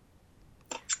Carter.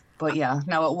 But yeah,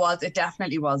 no, it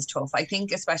definitely was tough. I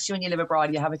think especially when you live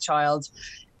abroad, you have a child,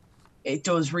 it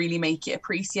does really make you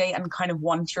appreciate and kind of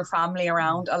want your family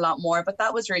around a lot more. But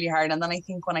that was really hard. And then I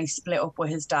think when I split up with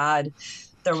his dad,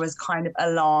 there was kind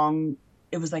of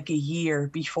it was like a year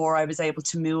before I was able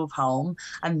to move home.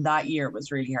 And that year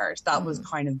was really hard. That was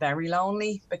kind of very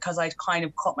lonely because I'd kind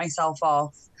of cut myself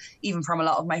off even from a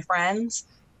lot of my friends.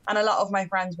 And a lot of my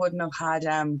friends wouldn't have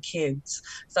had kids.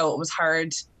 So it was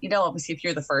hard. You know, obviously, if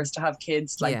you're the first to have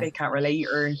kids, like they can't relate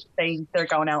or they're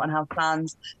going out and have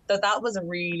plans. So that was a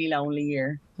really lonely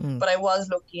year. But I was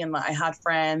lucky in that I had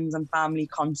friends and family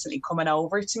constantly coming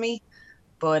over to me.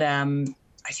 But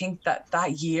I think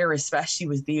that year especially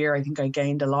was the year I think I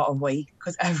gained a lot of weight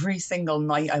because every single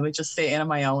night I would just sit in on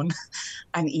my own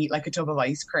and eat like a tub of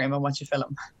ice cream and watch a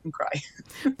film and cry.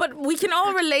 But we can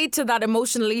all relate to that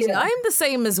emotional eating. I'm the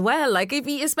same as well. Like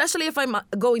especially if I'm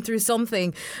going through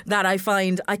something that I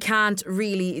find I can't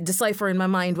really decipher in my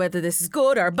mind whether this is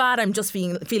good or bad, I'm just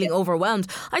feeling overwhelmed,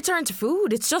 I turn to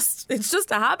food. It's just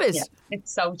a habit. Yeah,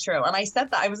 it's so true. And I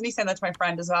said that, I was only saying that to my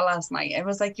friend as well last night. It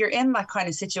was like you're in that kind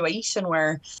of situation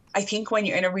where I think when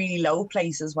you're in a really low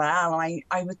place as well, and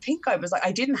I would think I was like,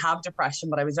 I didn't have depression,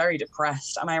 but I was very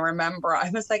depressed. And I remember I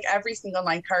was like, every single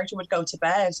night Carter would go to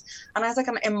bed. And I was like,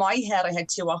 in my head, I had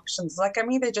 2 options. Like,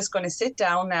 I'm either just going to sit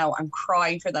down now and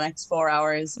cry for the next 4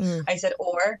 hours. I said,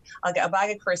 or I'll get a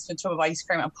bag of crisps and a tub of ice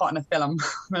cream and put on a film.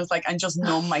 And I was like, and just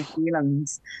numb my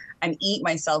feelings and eat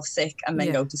myself sick and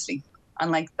then go to sleep. And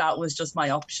like, that was just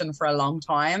my option for a long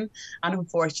time. And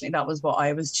unfortunately, that was what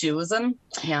I was choosing.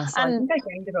 Yeah. So I think I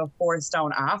gained about 4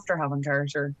 stone after having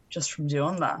Carter just from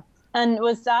doing that. And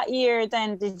was that year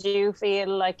then, did you feel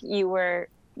like you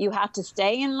had to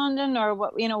stay in London, or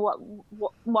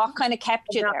what kind of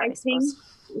kept you there? I think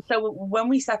so. When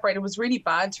we separated, it was really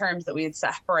bad terms that we had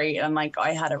separated, and like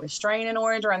I had a restraining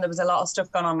order and there was a lot of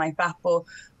stuff going on like that, but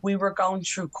we were going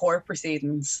through court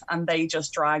proceedings and they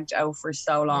just dragged out for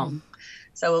so long.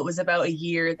 So it was about a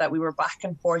year that we were back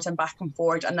and forth. And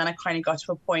then it kind of got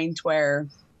to a point where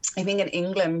I think in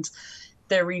England,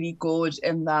 they're really good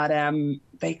in that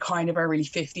they kind of are really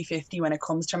 50-50 when it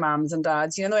comes to mums and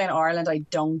dads. You know, in Ireland, I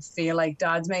don't feel like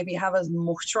dads maybe have as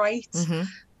much rights.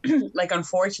 Like,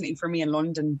 unfortunately for me in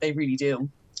London, they really do.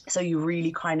 So you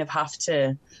really kind of have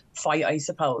to fight, I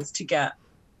suppose, to get,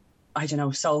 I don't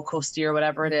know, sole custody or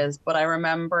whatever it is. But I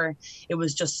remember it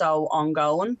was just so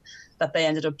ongoing that they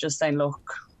ended up just saying,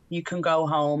 look, you can go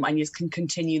home and you can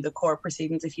continue the court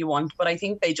proceedings if you want. But I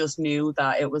think they just knew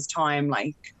that it was time.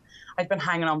 Like, I'd been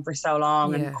hanging on for so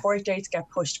long and court dates get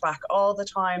pushed back all the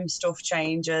time. Stuff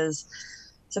changes.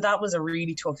 So that was a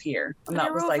really tough year. And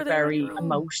that was like very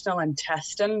emotional and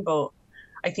testing. But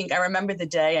I think I remember the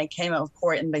day I came out of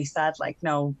court and they said, like,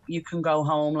 no, you can go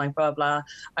home, like, blah, blah.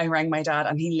 I rang my dad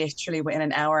and he literally within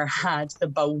an hour had the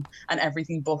boat and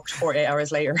everything booked 48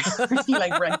 hours later. He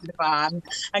like rented a van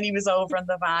and he was over in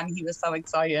the van. He was so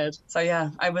excited. So yeah,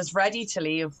 I was ready to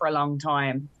leave for a long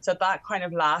time. So that kind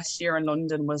of last year in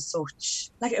London was such,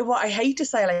 like, I hate to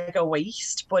say like a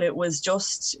waste, but it was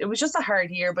just a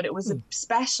hard year, but it was a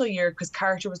special year because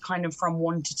character was kind of from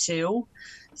 1 to 2.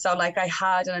 So like I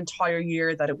had an entire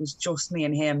year that it was just me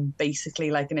and him,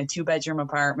 basically, like in a 2-bedroom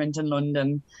apartment in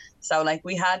London. So like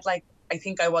we had like, I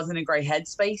think I was in a great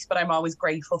headspace, but I'm always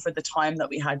grateful for the time that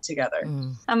we had together.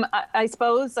 I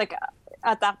suppose like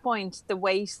at that point, the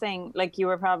weight thing, like you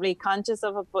were probably conscious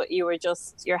of it, but you were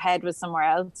just, your head was somewhere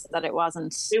else, that it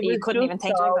wasn't, you couldn't even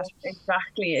think like that.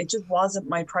 Exactly. It just wasn't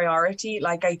my priority.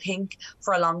 Like I think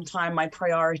for a long time, my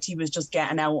priority was just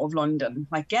getting out of London,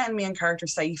 like getting me and character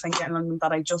safe and getting London,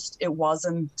 that it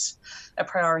wasn't a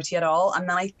priority at all. And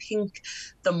then I think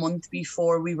the month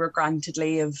before we were granted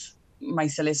leave, my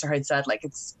solicitor had said, like,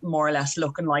 it's more or less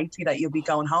looking likely that you'll be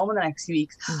going home in the next few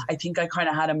weeks. I think I kind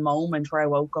of had a moment where I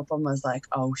woke up and was like,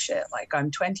 oh shit, like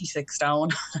I'm 26 stone.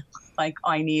 Like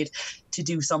I need to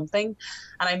do something.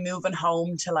 And I'm moving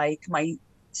home to like my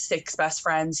 6 best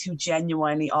friends who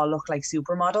genuinely all look like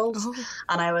supermodels.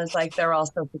 And I was like, they're all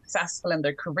so successful in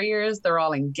their careers. They're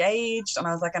all engaged. And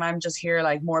I was like, and I'm just here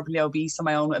like morbidly obese on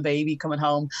my own with a baby coming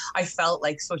home. I felt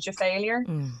like such a failure.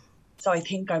 So I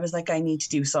think I was like, I need to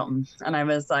do something. And I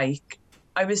was like,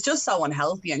 I was just so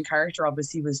unhealthy, and character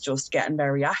obviously was just getting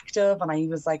very active. And I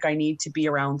was like, I need to be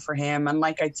around for him. And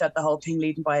like I'd said, the whole thing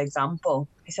leading by example.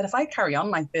 I said, if I carry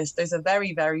on like this, there's a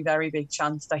very, very, very big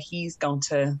chance that he's going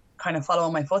to kind of follow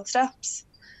in my footsteps.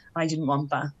 And I didn't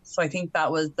want that. So I think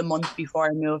that was the month before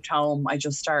I moved home. I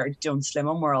just started doing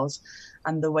Slimming World.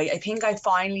 And the way I think I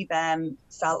finally then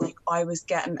felt like I was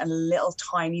getting a little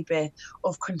tiny bit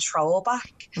of control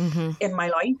back in my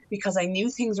life, because I knew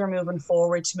things were moving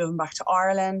forward to moving back to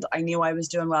Ireland. I knew I was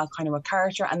doing well kind of with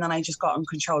character. And then I just got in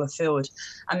control of food.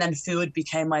 And then food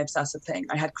became my obsessive thing.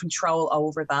 I had control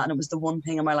over that. And it was the one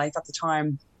thing in my life at the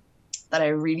time that I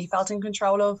really felt in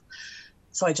control of.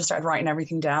 So I just started writing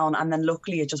everything down. And then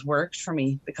luckily it just worked for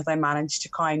me, because I managed to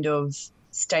kind of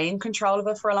stay in control of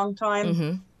it for a long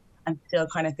time and still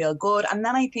kind of feel good. And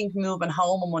then I think moving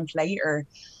home a month later,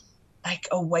 like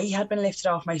a weight had been lifted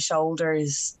off my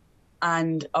shoulders.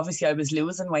 And obviously I was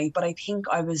losing weight, but I think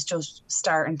I was just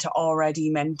starting to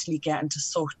already mentally get into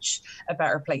such a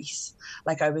better place.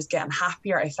 Like I was getting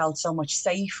happier. I felt so much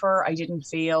safer. I didn't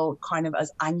feel kind of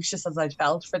as anxious as I'd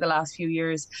felt for the last few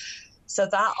years. So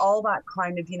that all that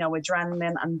kind of, you know,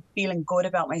 adrenaline and feeling good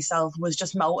about myself was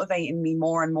just motivating me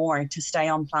more and more to stay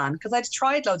on plan, because I'd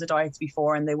tried loads of diets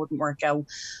before and they wouldn't work out.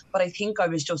 But I think I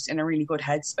was just in a really good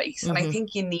headspace. And I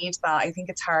think you need that. I think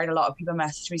it's hard. A lot of people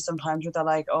message me sometimes where they're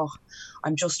like, oh,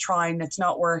 I'm just trying, it's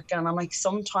not working. And I'm like,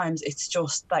 sometimes it's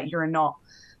just that you're not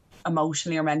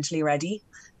emotionally or mentally ready,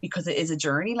 because it is a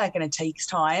journey, like, and it takes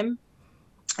time.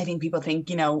 I think people think,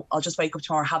 you know, I'll just wake up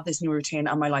tomorrow, have this new routine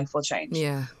and my life will change.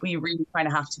 Yeah. But you really kind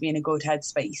of have to be in a good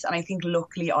headspace. And I think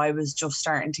luckily I was just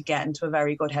starting to get into a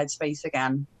very good headspace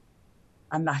again.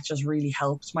 And that just really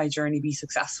helped my journey be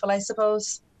successful, I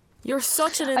suppose. You're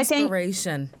such an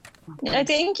inspiration. I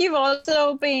think you've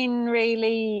also been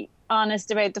really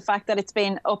honest about the fact that it's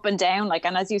been up and down, like,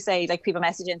 and as you say, like, people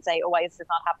message and say, oh, why is this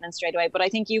not happening straight away? But I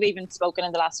think you've even spoken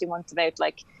in the last few months about,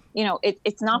 like, you know,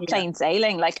 it's not plain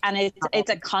sailing, like, and it's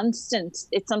a constant,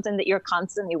 it's something that you're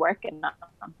constantly working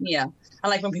on. Yeah. And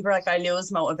like when people are like, I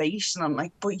lose motivation, I'm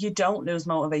like, but you don't lose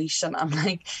motivation. I'm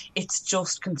like, it's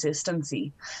just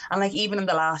consistency. And like, even in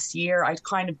the last year, I'd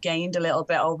kind of gained a little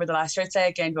bit over the last year. I'd say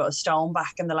I gained about a stone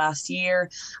back in the last year.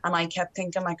 And I kept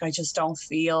thinking, like, I just don't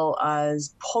feel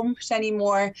as pumped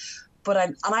anymore.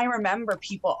 But I remember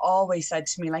people always said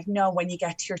to me, like, no, when you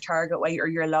get to your target weight or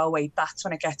your low weight, that's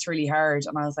when it gets really hard.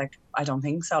 And I was like, I don't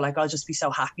think so. Like, I'll just be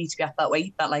so happy to get that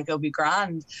weight that, like, it'll be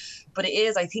grand. But it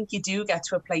is, I think you do get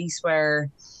to a place where,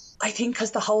 I think because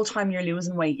the whole time you're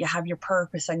losing weight, you have your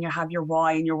purpose and you have your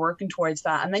why and you're working towards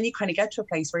that. And then you kind of get to a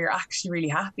place where you're actually really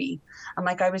happy. And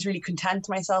like, I was really content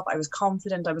to myself. I was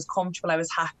confident. I was comfortable. I was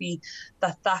happy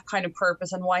that kind of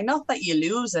purpose and why, not that you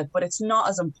lose it, but it's not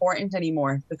as important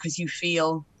anymore because you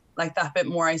feel like that bit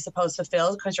more, I suppose,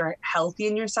 fulfilled because you're healthy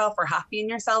in yourself or happy in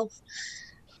yourself.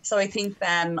 So I think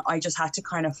then I just had to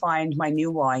kind of find my new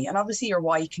why. And obviously your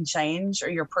why can change or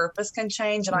your purpose can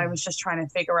change. And I was just trying to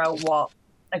figure out what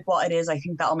it is I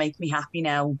think that'll make me happy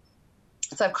now.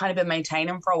 So I've kind of been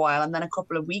maintaining for a while. And then a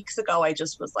couple of weeks ago, I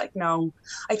just was like, no,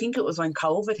 I think it was when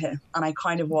COVID hit and I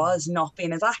kind of was not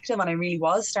being as active and I really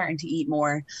was starting to eat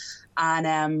more. And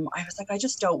I was like, I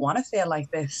just don't want to feel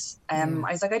like this. I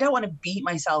was like, I don't want to beat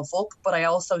myself up, but I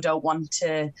also don't want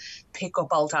to pick up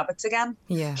old habits again.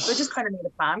 Yeah. So I just kind of made a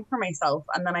plan for myself.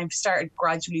 And then I've started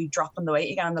gradually dropping the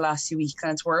weight again in the last few weeks,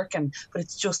 and it's working. But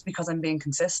it's just because I'm being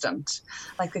consistent.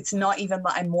 Like, it's not even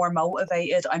that I'm more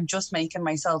motivated. I'm just making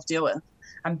myself do it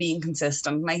and being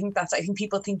consistent. And I think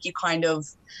people think you kind of,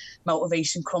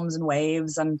 motivation comes in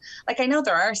waves. And like, I know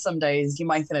there are some days you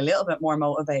might feel a little bit more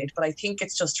motivated, but I think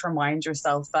it's just to remind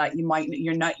yourself that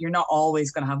you're not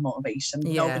always going to have motivation.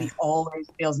 Yeah. Nobody always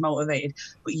feels motivated,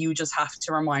 but you just have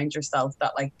to remind yourself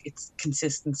that, like, it's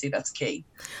consistency that's key,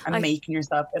 and making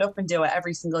yourself get up and do it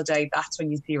every single day. That's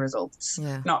when you see results.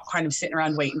 Yeah. Not kind of sitting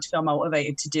around waiting to feel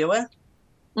motivated to do it.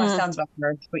 That sounds bad,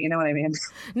 but you know what I mean.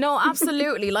 No,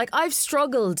 absolutely. Like, I've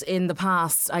struggled in the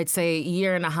past, I'd say,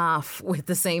 year and a half with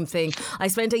the same thing. I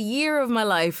spent a year of my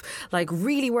life like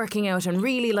really working out and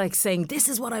really like saying, this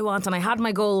is what I want, and I had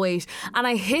my goal weight and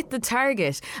I hit the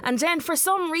target. And then for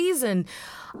some reason,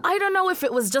 I don't know if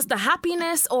it was just the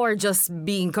happiness or just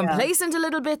being complacent a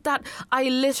little bit, that I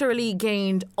literally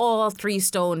gained all 3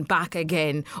 stone back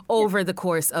again over the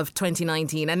course of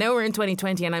 2019. And now we're in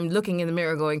 2020 and I'm looking in the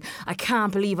mirror going, I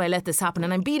can't believe I let this happen.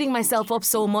 And I'm beating myself up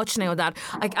so much now that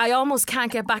I almost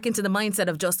can't get back into the mindset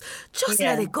of just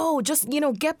let it go. Just,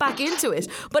 get back into it.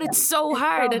 But it's so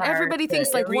hard. And everybody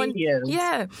thinks like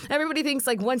everybody thinks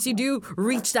like once you do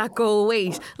reach that goal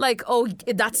weight, like, oh,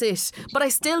 that's it. But I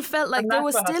still felt like there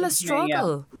was still a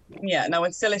struggle. Yeah, no,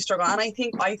 it's still a struggle. And I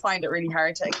think I find it really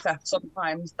hard to accept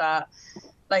sometimes that,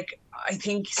 like, I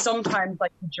think sometimes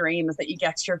like the dream is that you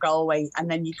get to your goal weight and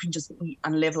then you can just eat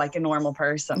and live like a normal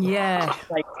person. Yeah.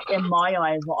 Like, in my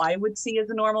eyes, what I would see as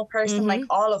a normal person, like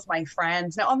all of my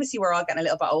friends. Now, obviously, we're all getting a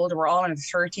little bit older. We're all in our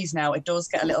 30s now. It does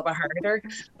get a little bit harder.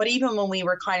 But even when we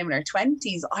were kind of in our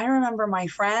 20s, I remember my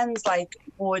friends like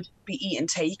would be eating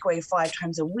takeaway 5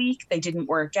 times a week. They didn't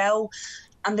work out.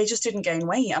 And they just didn't gain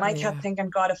weight. And I kept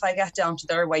thinking, God, if I get down to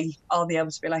their weight, I'll be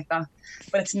able to be like that.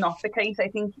 But it's not the case. I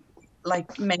think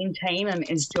like maintaining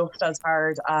is just as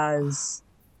hard as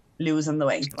losing the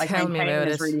weight. Like, maintaining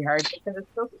is really hard, because it's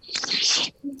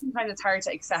just, sometimes it's hard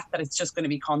to accept that it's just going to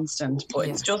be constant. But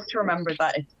it's just to remember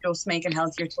that it's just making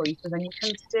healthier choices, and you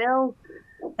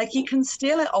can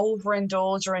still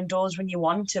overindulge or indulge when you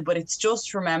want to, but it's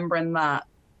just remembering that,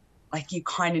 like, you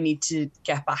kind of need to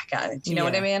get back at it. You know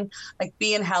what I mean? Like,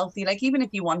 being healthy, like, even if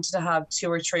you wanted to have 2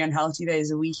 or 3 unhealthy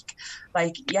days a week,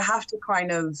 like, you have to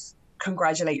kind of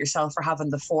congratulate yourself for having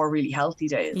the 4 really healthy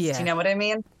days. Do you know what I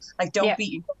mean? Like, don't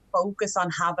focus on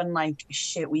having like a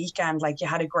shit weekend. Like, you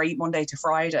had a great Monday to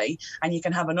Friday and you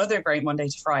can have another great Monday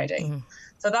to Friday.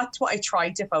 So that's what I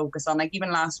tried to focus on. Like,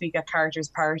 even last week at Carter's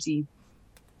party,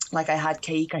 like, I had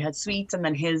cake, I had sweets, and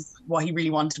then what he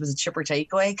really wanted was a chipper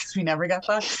takeaway, because we never get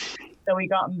that. So we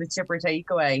got him the chipper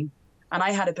takeaway, and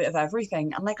I had a bit of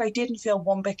everything. And like, I didn't feel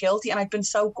one bit guilty. And I'd been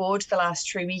so good the last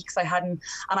 3 weeks. And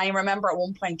I remember at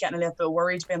one point getting a little bit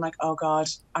worried, being like, oh God,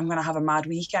 I'm going to have a mad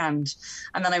weekend.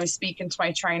 And then I was speaking to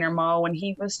my trainer, Mo, and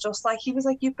he was like,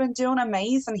 you've been doing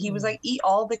amazing. He was like, eat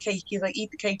all the cake. He's like,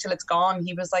 eat the cake till it's gone.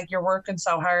 He was like, you're working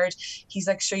so hard. He's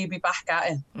like, sure, you'll be back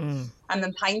at it. And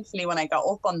then thankfully, when I got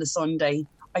up on the Sunday,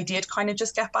 I did kind of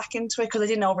just get back into it, because I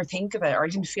didn't overthink of it, or I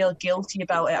didn't feel guilty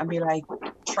about it and be like,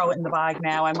 throw it in the bag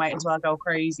now, I might as well go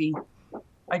crazy.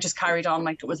 I just carried on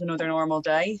like it was another normal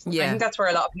day. I think that's where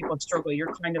a lot of people struggle.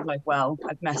 You're kind of like, well,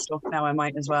 I've messed up now, I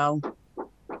might as well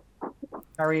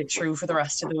carry it through for the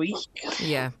rest of the week.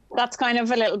 That's kind of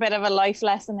a little bit of a life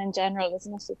lesson in general,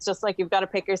 isn't it? It's just like, you've got to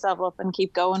pick yourself up and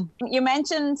keep going. You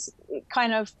mentioned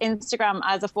kind of Instagram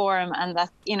as a forum, and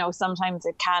that, sometimes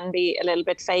it can be a little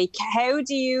bit fake. How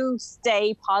do you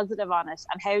stay positive on it,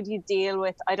 and how do you deal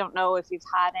with, I don't know if you've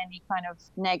had any kind of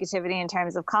negativity in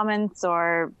terms of comments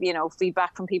or,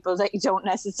 feedback from people that you don't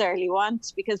necessarily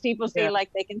want, because people feel like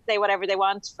they can say whatever they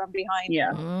want from behind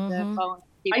the phone.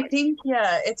 I think,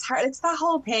 it's hard. It's that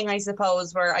whole thing, I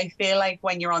suppose, where I feel like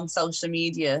when you're on social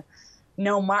media,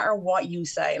 no matter what you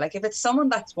say, like, if it's someone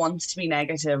that wants to be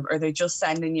negative, or they're just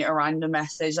sending you a random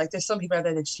message, like, there's some people out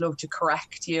there that just love to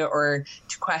correct you or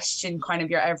to question kind of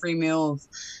your every move.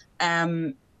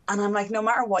 And I'm like, no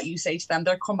matter what you say to them,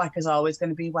 their comeback is always going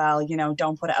to be, well,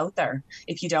 don't put it out there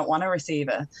if you don't want to receive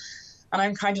it. And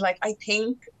I'm kind of like, I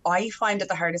think I find it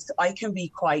the hardest. I can be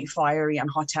quite fiery and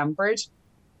hot-tempered.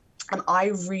 And I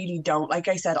really don't, like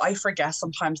I said, I forget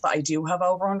sometimes that I do have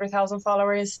over 100,000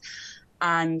 followers.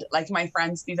 And like, my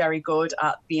friends be very good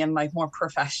at being like more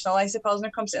professional, I suppose, when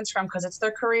it comes to Instagram, because it's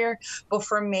their career. But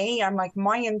for me, I'm like,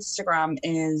 my Instagram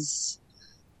is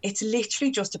it's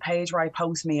literally just a page where I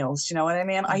post meals. Do you know what I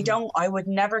mean? I would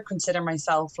never consider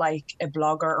myself like a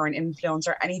blogger or an influencer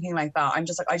or anything like that. I'm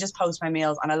just like, I just post my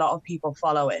meals and a lot of people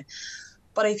follow it.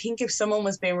 But I think if someone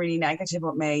was being really negative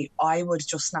with me, I would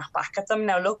just snap back at them.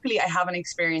 Now, luckily, I haven't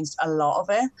experienced a lot of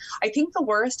it. I think the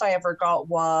worst I ever got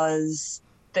was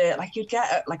you'd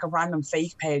get a random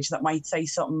fake page that might say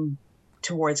something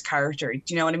towards character. Do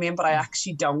you know what I mean? But I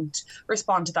actually don't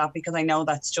respond to that because I know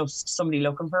that's just somebody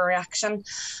looking for a reaction.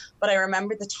 But I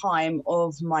remember the time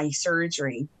of my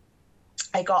surgery,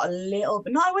 I got a little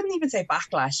bit, no, I wouldn't even say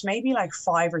backlash, maybe like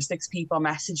 5 or 6 people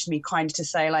messaged me kind of to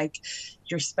say like,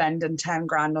 you're spending 10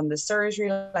 grand on the surgery,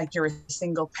 like you're a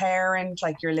single parent,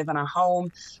 like you're living at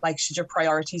home, like should your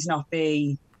priorities not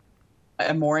be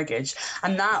a mortgage?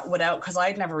 And that because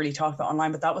I'd never really talked about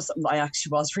online, but that was something that I actually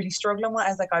was really struggling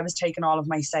with. I was taking all of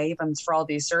my savings for all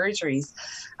these surgeries,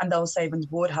 and those savings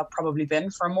would have probably been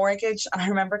for a mortgage. And I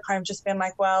remember kind of just being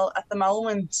like, well, at the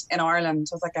moment in Ireland,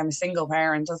 I was like, I'm a single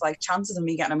parent. I was like, chances of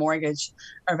me getting a mortgage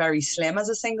are very slim as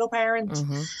a single parent.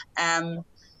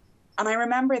 And I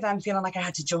remember then feeling like I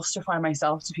had to justify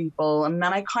myself to people. And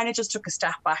then I kind of just took a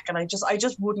step back and I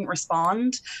just wouldn't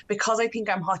respond, because I think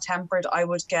I'm hot tempered.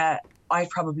 I'd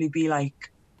probably be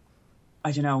like,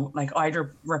 I don't know, like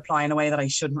either reply in a way that I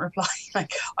shouldn't reply.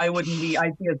 Like I'd be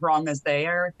as wrong as they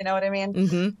are, if you know what I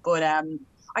mean? But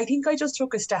I think I just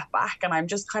took a step back, and I'm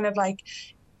just kind of like,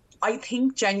 I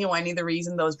think genuinely the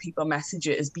reason those people message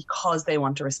it is because they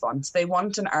want a response. They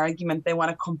want an argument. They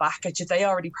want to come back at you. They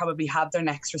already probably have their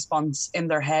next response in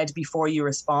their head before you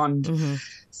respond.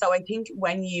 So I think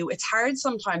it's hard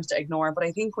sometimes to ignore, but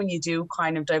I think when you do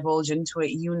kind of divulge into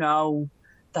it, you know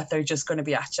that they're just going to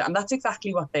be at you. And that's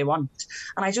exactly what they want.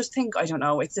 And I just think, I don't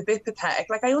know, it's a bit pathetic.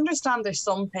 Like, I understand there's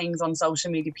some things on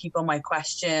social media people might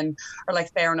question, or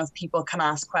like, fair enough, people can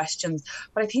ask questions.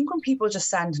 But I think when people just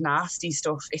send nasty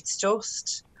stuff, it's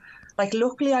just like,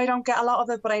 luckily I don't get a lot of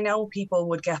it, but I know people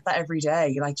would get that every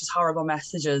day, like just horrible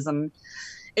messages. And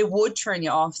it would turn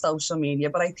you off social media.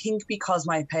 But I think because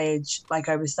my page, like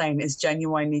I was saying, is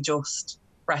genuinely just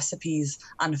recipes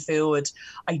and food,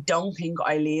 I don't think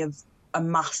I leave a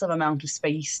massive amount of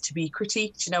space to be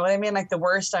critiqued. You know what I mean? Like, the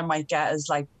worst I might get is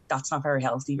like, that's not very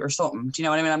healthy or something. Do you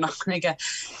know what I mean? I'm not going to get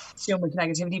so much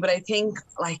negativity. But I think,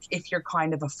 like, if you're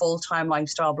kind of a full-time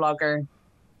lifestyle blogger,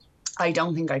 I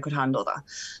don't think I could handle that.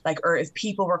 Like, or if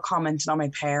people were commenting on my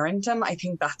parenting, I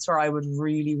think that's where I would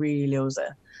really, really lose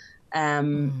it.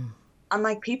 And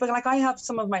like, people, like, I have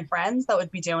some of my friends that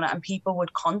would be doing it, and people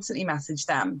would constantly message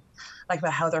them like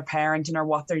about how they're parenting or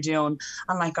what they're doing.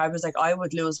 And like, I was like, I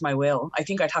would lose my will. I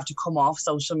think I'd have to come off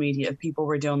social media if people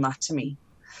were doing that to me.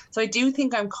 So I do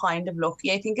think I'm kind of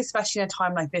lucky. I think especially in a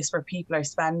time like this where people are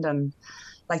spending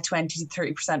like 20 to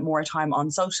 30% more time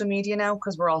on social media now,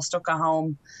 because we're all stuck at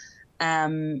home.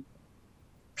 I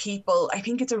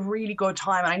think it's a really good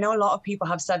time. And I know a lot of people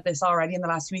have said this already in the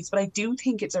last weeks, but I do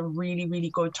think it's a really, really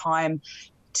good time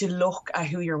to look at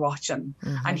who you're watching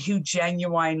and who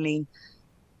genuinely,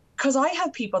 because I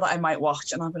have people that I might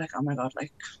watch and I'll be like, oh my God,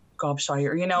 like gobshite,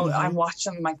 or, you know, I'm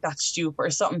watching like that stupid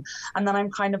or something. And then I'm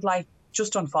kind of like,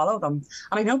 just unfollow them.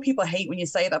 And I know people hate when you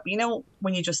say that, but you know,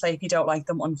 when you just say, if you don't like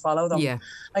them, unfollow them. Yeah.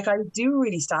 Like, I do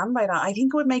really stand by that. I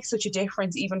think it would make such a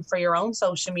difference even for your own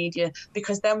social media,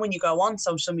 because then when you go on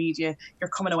social media, you're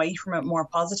coming away from it more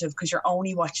positive, because you're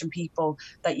only watching people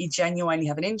that you genuinely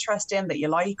have an interest in, that you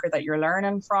like, or that you're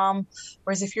learning from.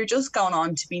 Whereas if you're just going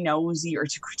on to be nosy or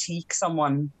to critique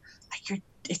someone, like,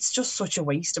 it's just such a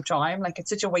waste of time. Like, it's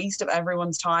such a waste of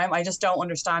everyone's time. I just don't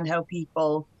understand how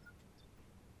people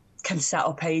can set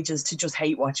up pages to just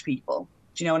hate watch people.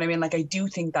 Do you know what I mean? Like, I do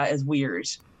think that is weird.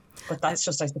 But that's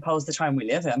just, I suppose, the time we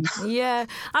live in. Yeah.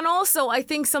 And also, I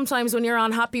think sometimes when you're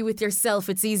unhappy with yourself,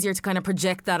 it's easier to kind of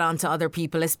project that onto other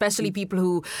people, especially people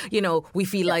who, you know, we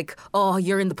feel like, oh,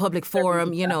 you're in the public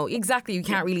forum, you know, exactly, you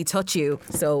can't really touch you.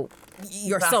 So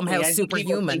you're somehow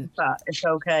superhuman. It's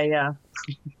okay, yeah.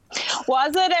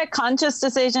 Was it a conscious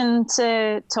decision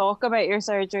to talk about your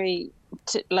surgery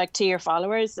to your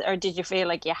followers, or did you feel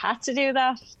like you had to do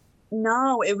that?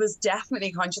 No, it was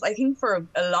definitely conscious. I think for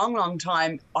a long, long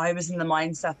time, I was in the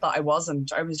mindset that I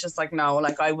wasn't. I was just like, no,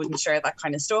 like, I wouldn't share that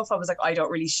kind of stuff. I was like, I don't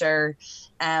really share,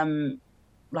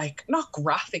 like, not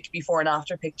graphic before and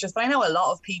after pictures, but I know a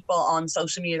lot of people on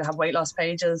social media that have weight loss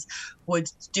pages would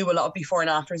do a lot of before and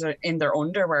afters in their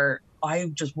underwear.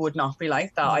 I just would not be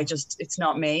like that. It's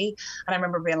not me. And I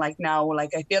remember being like, no,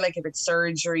 like, I feel like if it's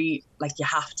surgery, like, you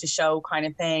have to show kind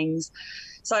of things.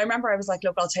 So I remember I was like,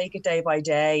 look, I'll take it day by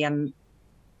day. And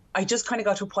I just kind of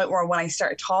got to a point where when I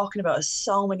started talking about it,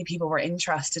 so many people were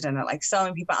interested in it, like so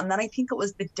many people. And then I think it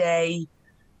was the day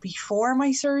before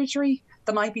my surgery,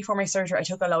 the night before my surgery, I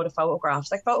took a load of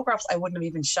photographs. Like photographs I wouldn't have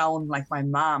even shown like my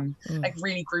mom, like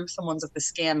really gruesome ones of the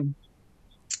skin.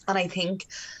 And I think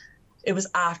it was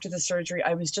after the surgery,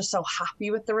 I was just so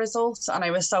happy with the results and I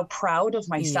was so proud of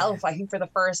myself. I think for the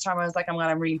first time I was like,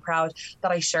 I'm really proud that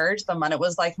I shared them. And it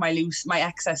was like my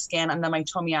excess skin and then my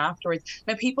tummy afterwards.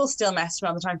 Now people still mess me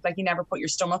all the time, like you never put your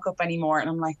stomach up anymore. And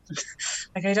I'm like,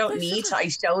 I don't need to. I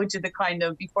showed you the kind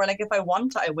of before, like if I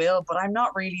want to, I will, but I'm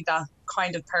not really that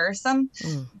kind of person.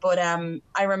 But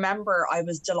I remember I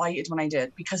was delighted when I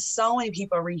did because so many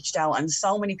people reached out and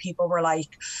so many people were like,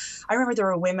 I remember there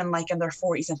were women like in their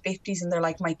 40s and 50s and they're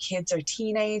like, my kids are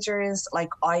teenagers, like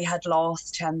I had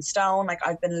lost 10 stone, like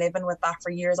I've been living with that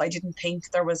for years. I didn't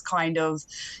think there was kind of,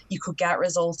 you could get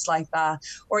results like that.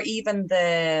 Or even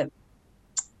the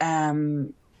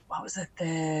what was it,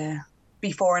 the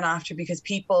before and after, because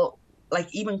people like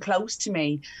even close to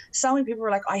me, so many people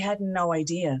were like, I had no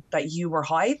idea that you were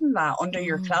hiding that under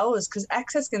your clothes, because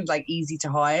excess skin's like easy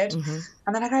to hide.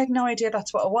 And then like, I had no idea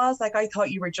that's what it was. Like I thought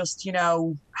you were just, you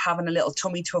know, having a little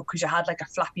tummy tuck because you had like a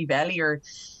flappy belly and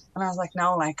I was like,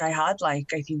 no, like I had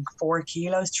like, I think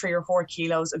 3 or 4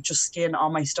 kilos of just skin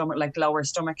on my stomach, like lower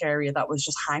stomach area that was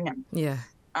just hanging. Yeah.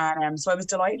 And so I was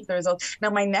delighted with the result. Now,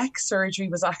 my next surgery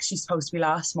was actually supposed to be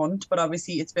last month, but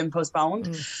obviously it's been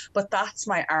postponed. But that's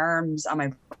my arms and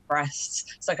my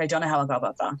breasts. So, like, I don't know how I'll go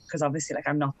about that because obviously, like,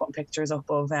 I'm not putting pictures up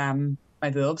of my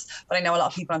boobs. But I know a lot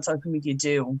of people on social media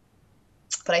do.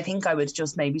 But I think I would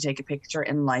just maybe take a picture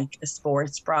in, like, a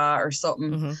sports bra or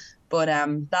something. But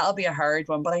that'll be a hard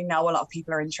one. But I know a lot of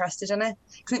people are interested in it.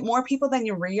 I think more people than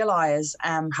you realise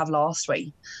have lost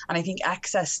weight. And I think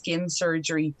excess skin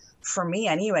surgery, for me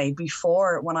anyway,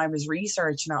 before when I was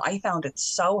researching it, I found it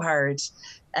so hard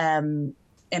in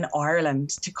Ireland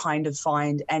to kind of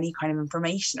find any kind of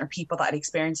information or people that had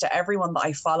experienced it. Everyone that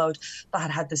I followed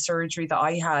that had the surgery that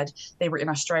I had, they were in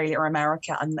Australia or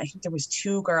America. And I think there was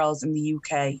 2 girls in the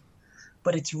UK.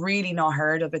 But it's really not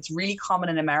heard of. It's really common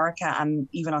in America and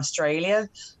even Australia.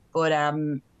 But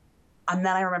and then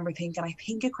I remember thinking, I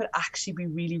think it could actually be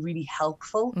really, really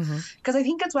helpful. Because I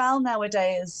think as well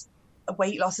nowadays,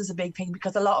 weight loss is a big thing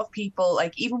because a lot of people,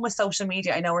 like even with social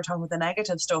media, I know we're talking about the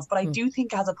negative stuff, but I do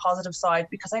think it has a positive side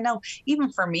because I know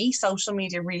even for me, social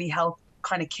media really helped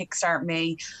kind of kickstart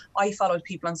me. I followed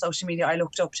people on social media I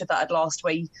looked up to that had lost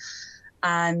weight.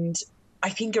 And I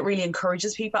think it really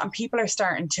encourages people, and people are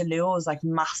starting to lose like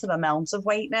massive amounts of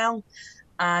weight now,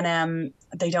 and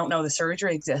they don't know the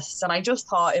surgery exists. And I just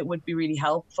thought it would be really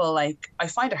helpful. Like I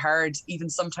find it hard even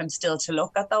sometimes still to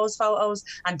look at those photos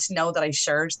and to know that I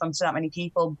shared them to that many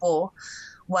people. But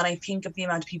when I think of the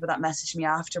amount of people that messaged me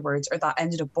afterwards or that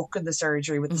ended up booking the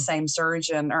surgery with the same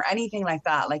surgeon or anything like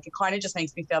that, like it kind of just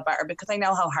makes me feel better because I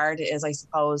know how hard it is, I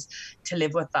suppose, to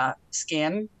live with that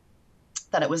skin.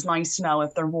 That it was nice to know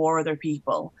if there were other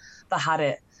people that had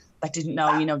it that didn't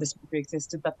know, you know, this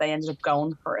existed, that they ended up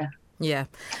going for it. Yeah.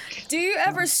 Do you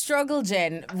ever struggle,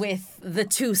 Jen, with the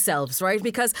two selves, right?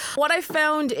 Because what I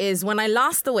found is when I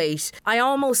lost the weight, I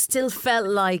almost still felt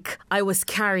like I was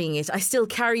carrying it. I still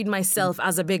carried myself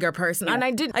as a bigger person. Yeah. And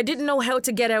I didn't know how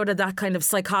to get out of that kind of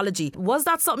psychology. Was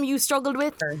that something you struggled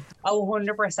with? Oh,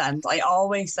 100%. I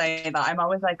always say that. I'm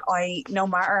always like, no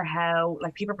matter how,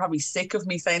 like people are probably sick of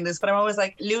me saying this, but I'm always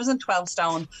like, losing 12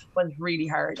 stone was really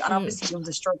hard. And obviously it was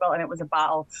a struggle and it was a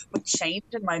battle, but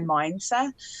changed in my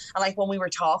mindset. And like when we were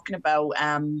talking about,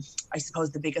 I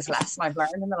suppose the biggest lesson I've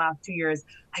learned in the last 2 years,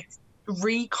 like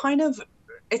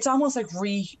it's almost like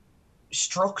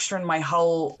restructuring my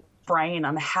whole brain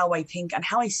and how I think and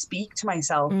how I speak to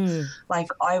myself. Like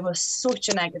I was such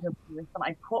a negative person.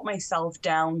 I put myself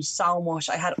down so much.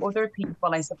 I had other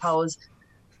people, I suppose,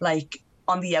 like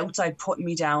on the outside putting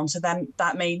me down. So then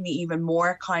that made me even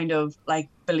more kind of like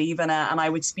believe in it. And I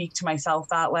would speak to myself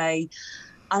that way.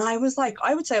 And I was like,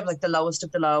 I would say I was like the lowest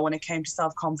of the low when it came to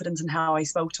self-confidence and how I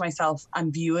spoke to myself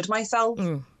and viewed myself.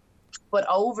 But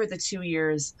over the 2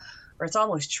 years, or it's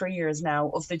almost 3 years now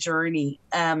of the journey,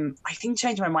 I think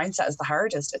changing my mindset is the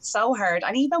hardest. It's so hard.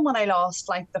 And even when I lost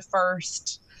like the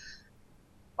first,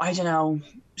 I don't know,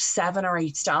 7 or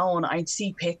 8 stone, I'd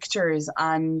see pictures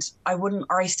and I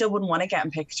still wouldn't want to get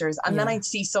in pictures. And then I'd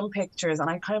see some pictures and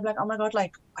I'd kind of like, oh my God,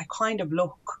 like I kind of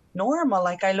look normal.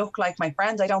 Like I look like my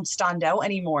friends. I don't stand out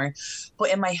anymore.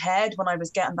 But in my head, when I was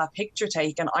getting that picture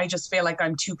taken, I just feel like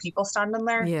I'm 2 people standing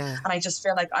there. And I just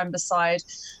feel like I'm beside,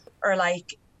 or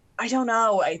like, I don't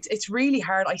know. It's really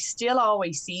hard. I still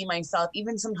always see myself,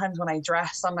 even sometimes when I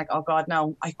dress, I'm like, oh God,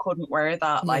 no, I couldn't wear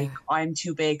that. Like I'm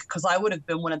too big, because I would have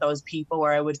been one of those people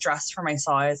where I would dress for my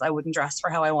size. I wouldn't dress for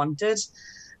how I wanted.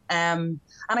 And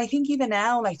I think even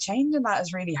now, like changing that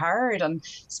is really hard, and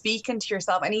speaking to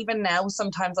yourself. And even now,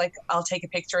 sometimes like I'll take a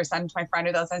picture or send it to my friend,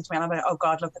 or they'll send it to me, and I'm like, oh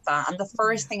God, look at that. And the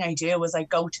first thing I do is I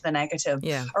go to the negative,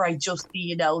 or I just see,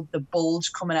 you know, the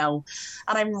bulge coming out.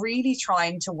 And I'm really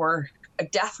trying to work.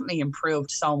 I've definitely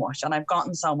improved so much, and I've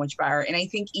gotten so much better. And I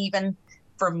think even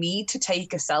for me to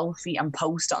take a selfie and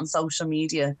post it on social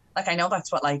media, like I know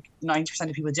that's what like 90%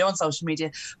 of people do on social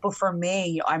media, but for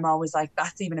me, I'm always like,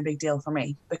 that's even a big deal for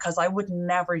me, because I would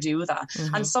never do that.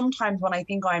 And sometimes when I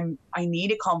think I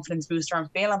need a confidence booster, I'm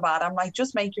feeling bad, I'm like,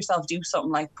 just make yourself do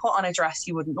something, like put on a dress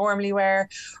you wouldn't normally wear,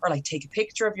 or like take a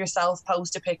picture of yourself,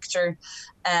 post a picture,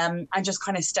 and just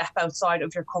kind of step outside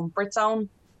of your comfort zone.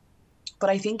 But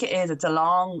I think it's a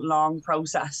long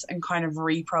process, and kind of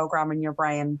reprogramming your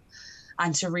brain,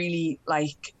 and to really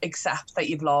like accept that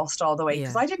you've lost all the weight.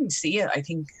 Because I didn't see it. I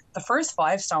think the first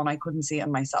 5 stone, I couldn't see it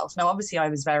in myself. Now, obviously I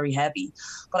was very heavy,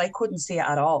 but I couldn't see it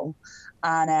at all.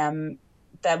 And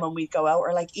then when we go out,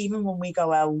 or like even when we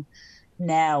go out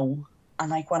now,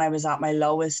 and like when I was at my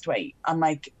lowest weight, and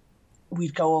like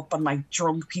we'd go up and like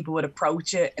drunk people would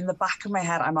approach it, in the back of my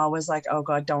head I'm always like, oh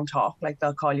God, don't talk, like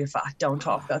they'll call you fat, don't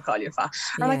talk, they'll call you fat.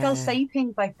 Or like I'll say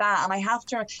things like that, and I have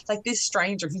to, like, this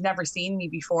stranger who's never seen me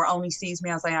before only sees me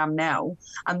as I am now,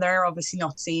 and they're obviously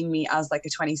not seeing me as like a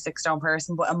 26 stone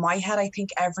person, but in my head I think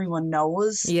everyone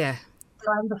knows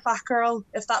I'm the fat girl,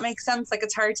 if that makes sense. Like,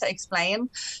 it's hard to explain.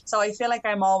 So I feel like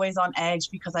I'm always on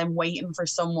edge, because I'm waiting for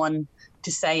someone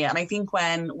to say it. And I think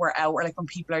when we're out, or like when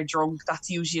people are drunk, that's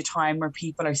usually a time where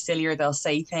people are sillier, they'll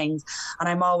say things, and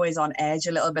I'm always on edge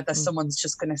a little bit that someone's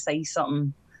just going to say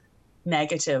something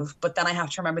negative. But then I have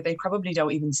to remember they probably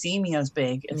don't even see me as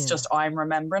big. It's just I'm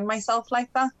remembering myself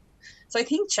like that. So I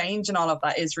think changing all of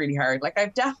that is really hard. Like,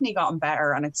 I've definitely gotten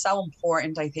better, and it's so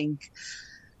important, I think,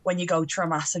 when you go through a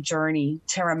massive journey,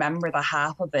 to remember that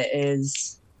half of it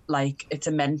is like, it's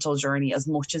a mental journey as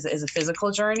much as it is a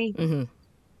physical journey.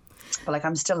 But like,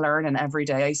 I'm still learning every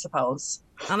day, I suppose.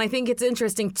 And I think it's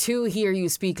interesting to hear you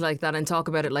speak like that and talk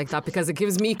about it like that, because it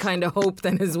gives me kind of hope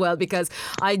then as well, because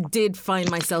I did find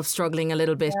myself struggling a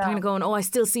little bit, kind of going, oh, I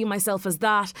still see myself as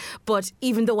that, but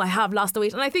even though I have lost the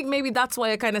weight. And I think maybe that's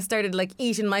why I kind of started like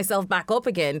eating myself back up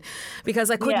again,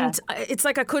 because I couldn't, it's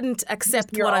like I couldn't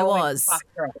accept what I was.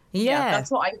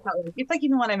 That's what I felt like. It's like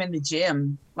even when I'm in the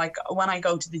gym, like when I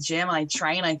go to the gym and I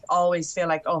train, I always feel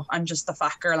like, oh, I'm just the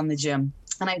fat girl in the gym.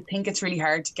 And I think it's really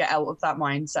hard to get out of that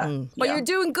mindset. But you're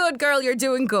doing good, girl. You're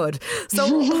doing good.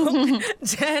 So,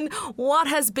 Jen, what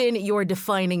has been your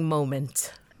defining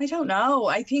moment? I don't know.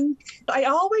 I think I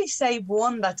always say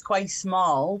one that's quite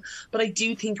small, but I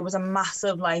do think it was a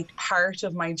massive like part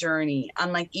of my journey,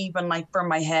 and like even like for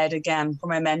my head again, for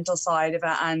my mental side of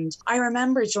it. And I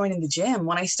remember joining the gym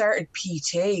when I started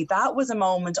PT. That was a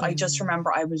moment I just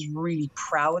remember I was really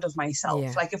proud of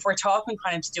myself. Like, if we're talking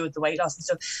kind of to do with the weight loss and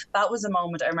stuff, that was a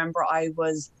moment I remember I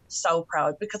was so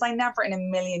proud, because I never in a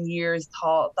million years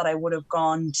thought that I would have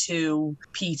gone to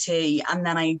PT. And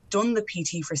then I done the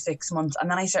PT for 6 months, and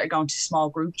then I started going to small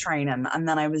group training, and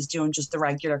then I was doing just the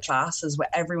regular classes with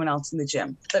everyone else in the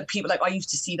gym. That people, like, I used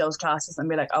to see those classes and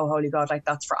be like, oh holy God, like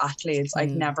that's for athletes.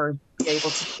 I'd never be able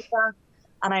to do that.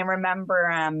 And I remember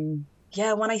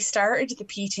when I started the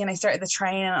PT and I started the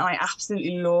training, and I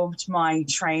absolutely loved my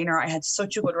trainer. I had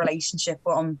such a good relationship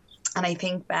with him. And I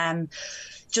think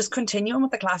just continuing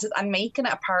with the classes and making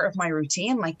it a part of my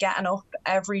routine, like getting up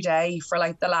every day for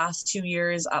like the last 2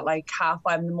 years at like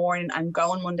 5:30 in the morning and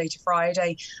going Monday to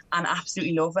Friday, and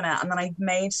absolutely loving it. And then I've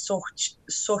made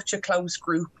such a close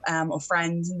group of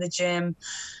friends in the gym.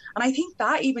 And I think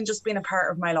that even just being a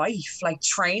part of my life, like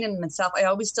training in itself, I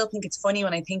always still think it's funny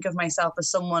when I think of myself as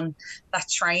someone that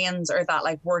trains or that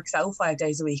like works out 5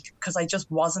 days a week, because I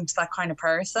just wasn't that kind of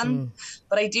person.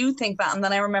 But I do think that. And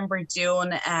then I remember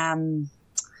doing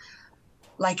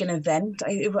like an event.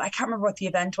 I can't remember what the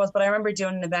event was, but I remember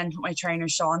doing an event with my trainer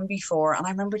Sean before, and I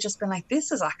remember just being like,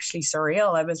 this is actually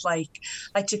surreal. I was like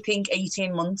to think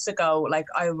 18 months ago, like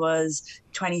I was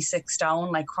 26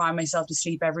 stone, like crying myself to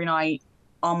sleep every night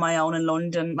on my own in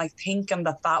London, like thinking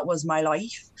that was my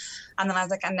life. And then I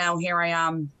was like, and now here I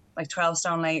am, like 12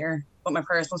 stone later, with my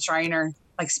personal trainer,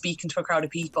 like speaking to a crowd of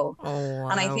people. Oh, wow.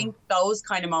 And I think those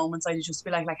kind of moments, I just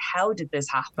be like how did this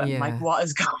happen? Like, what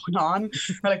is going on?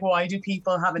 Or like, why do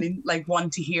people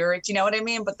want to hear it? You know what I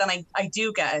mean? But then I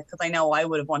do get it, because I know I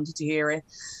would have wanted to hear it.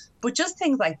 But just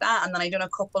things like that. And then I done a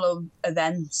couple of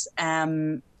events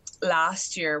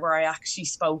last year where I actually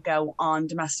spoke out on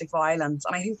domestic violence,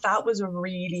 and I think that was a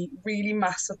really, really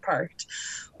massive part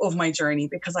of my journey,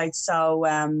 because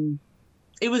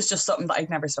it was just something that I'd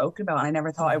never spoken about, and I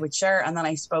never thought I would share. And then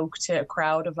I spoke to a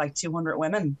crowd of like 200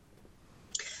 women,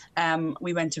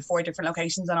 We went to 4 different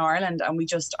locations in Ireland, and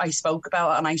I spoke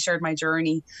about it and I shared my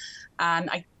journey. And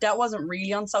that wasn't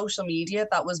really on social media.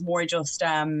 That was more just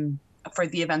for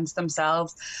the events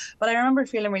themselves. But I remember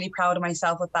feeling really proud of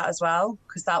myself with that as well,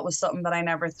 because that was something that I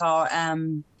never thought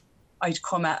I'd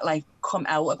come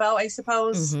out about, I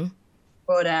suppose. Mm-hmm.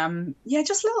 But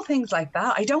just little things like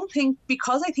that. I don't think,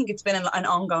 because I think it's been an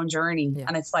ongoing journey,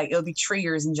 and it's like it'll be 3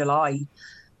 years in July.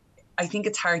 I think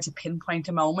it's hard to pinpoint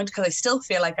a moment, because I still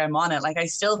feel like I'm on it. Like I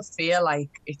still feel like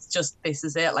it's just, this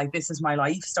is it. Like this is my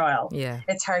lifestyle. Yeah.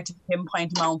 It's hard to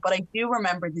pinpoint a moment, but I do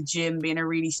remember the gym being a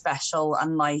really special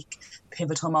and like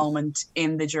pivotal moment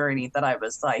in the journey that I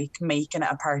was like making it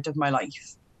a part of my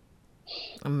life.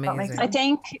 Amazing. I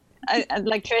think,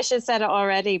 like Trisha said it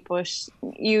already, but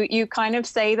you kind of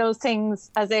say those things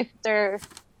as if they're,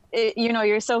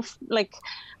 you're so like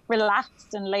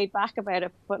relaxed and laid back about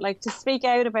it, but like to speak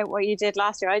out about what you did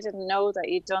last year, I didn't know that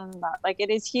you'd done that. Like it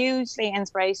is hugely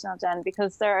inspirational, Jen,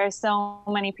 because there are so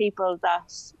many people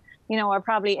that are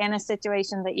probably in a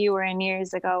situation that you were in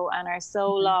years ago and are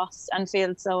so lost and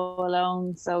feel so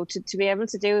alone. So to be able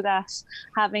to do that,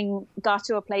 having got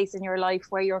to a place in your life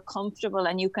where you're comfortable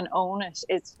and you can own it,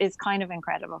 is kind of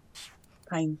incredible.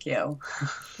 Thank you.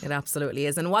 It absolutely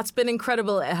is. And what's been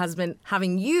incredible has been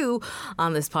having you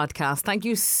on this podcast. Thank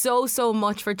you so, so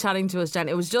much for chatting to us, Jen.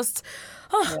 It was just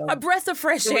a breath of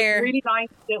fresh air. It was really nice.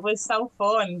 It was so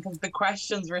fun because the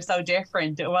questions were so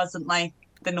different. It wasn't like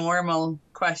the normal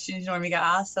questions you normally get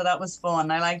asked, so that was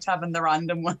fun. I liked having the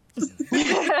random ones. Good.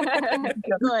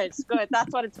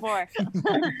 That's what it's for.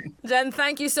 Jen,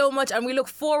 thank you so much, and we look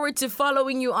forward to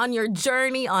following you on your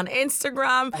journey on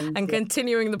Instagram and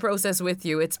continuing the process with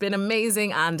you. It's been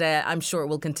amazing, and I'm sure it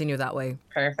will continue that way.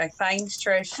 Perfect. Thanks,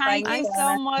 Trish. Thank you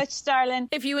so much, darling.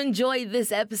 If you enjoyed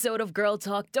this episode of Girl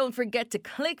Talk, don't forget to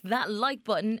click that like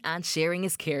button, and sharing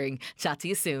is caring. Chat to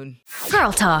you soon.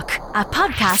 Girl Talk, a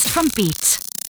podcast from Beat.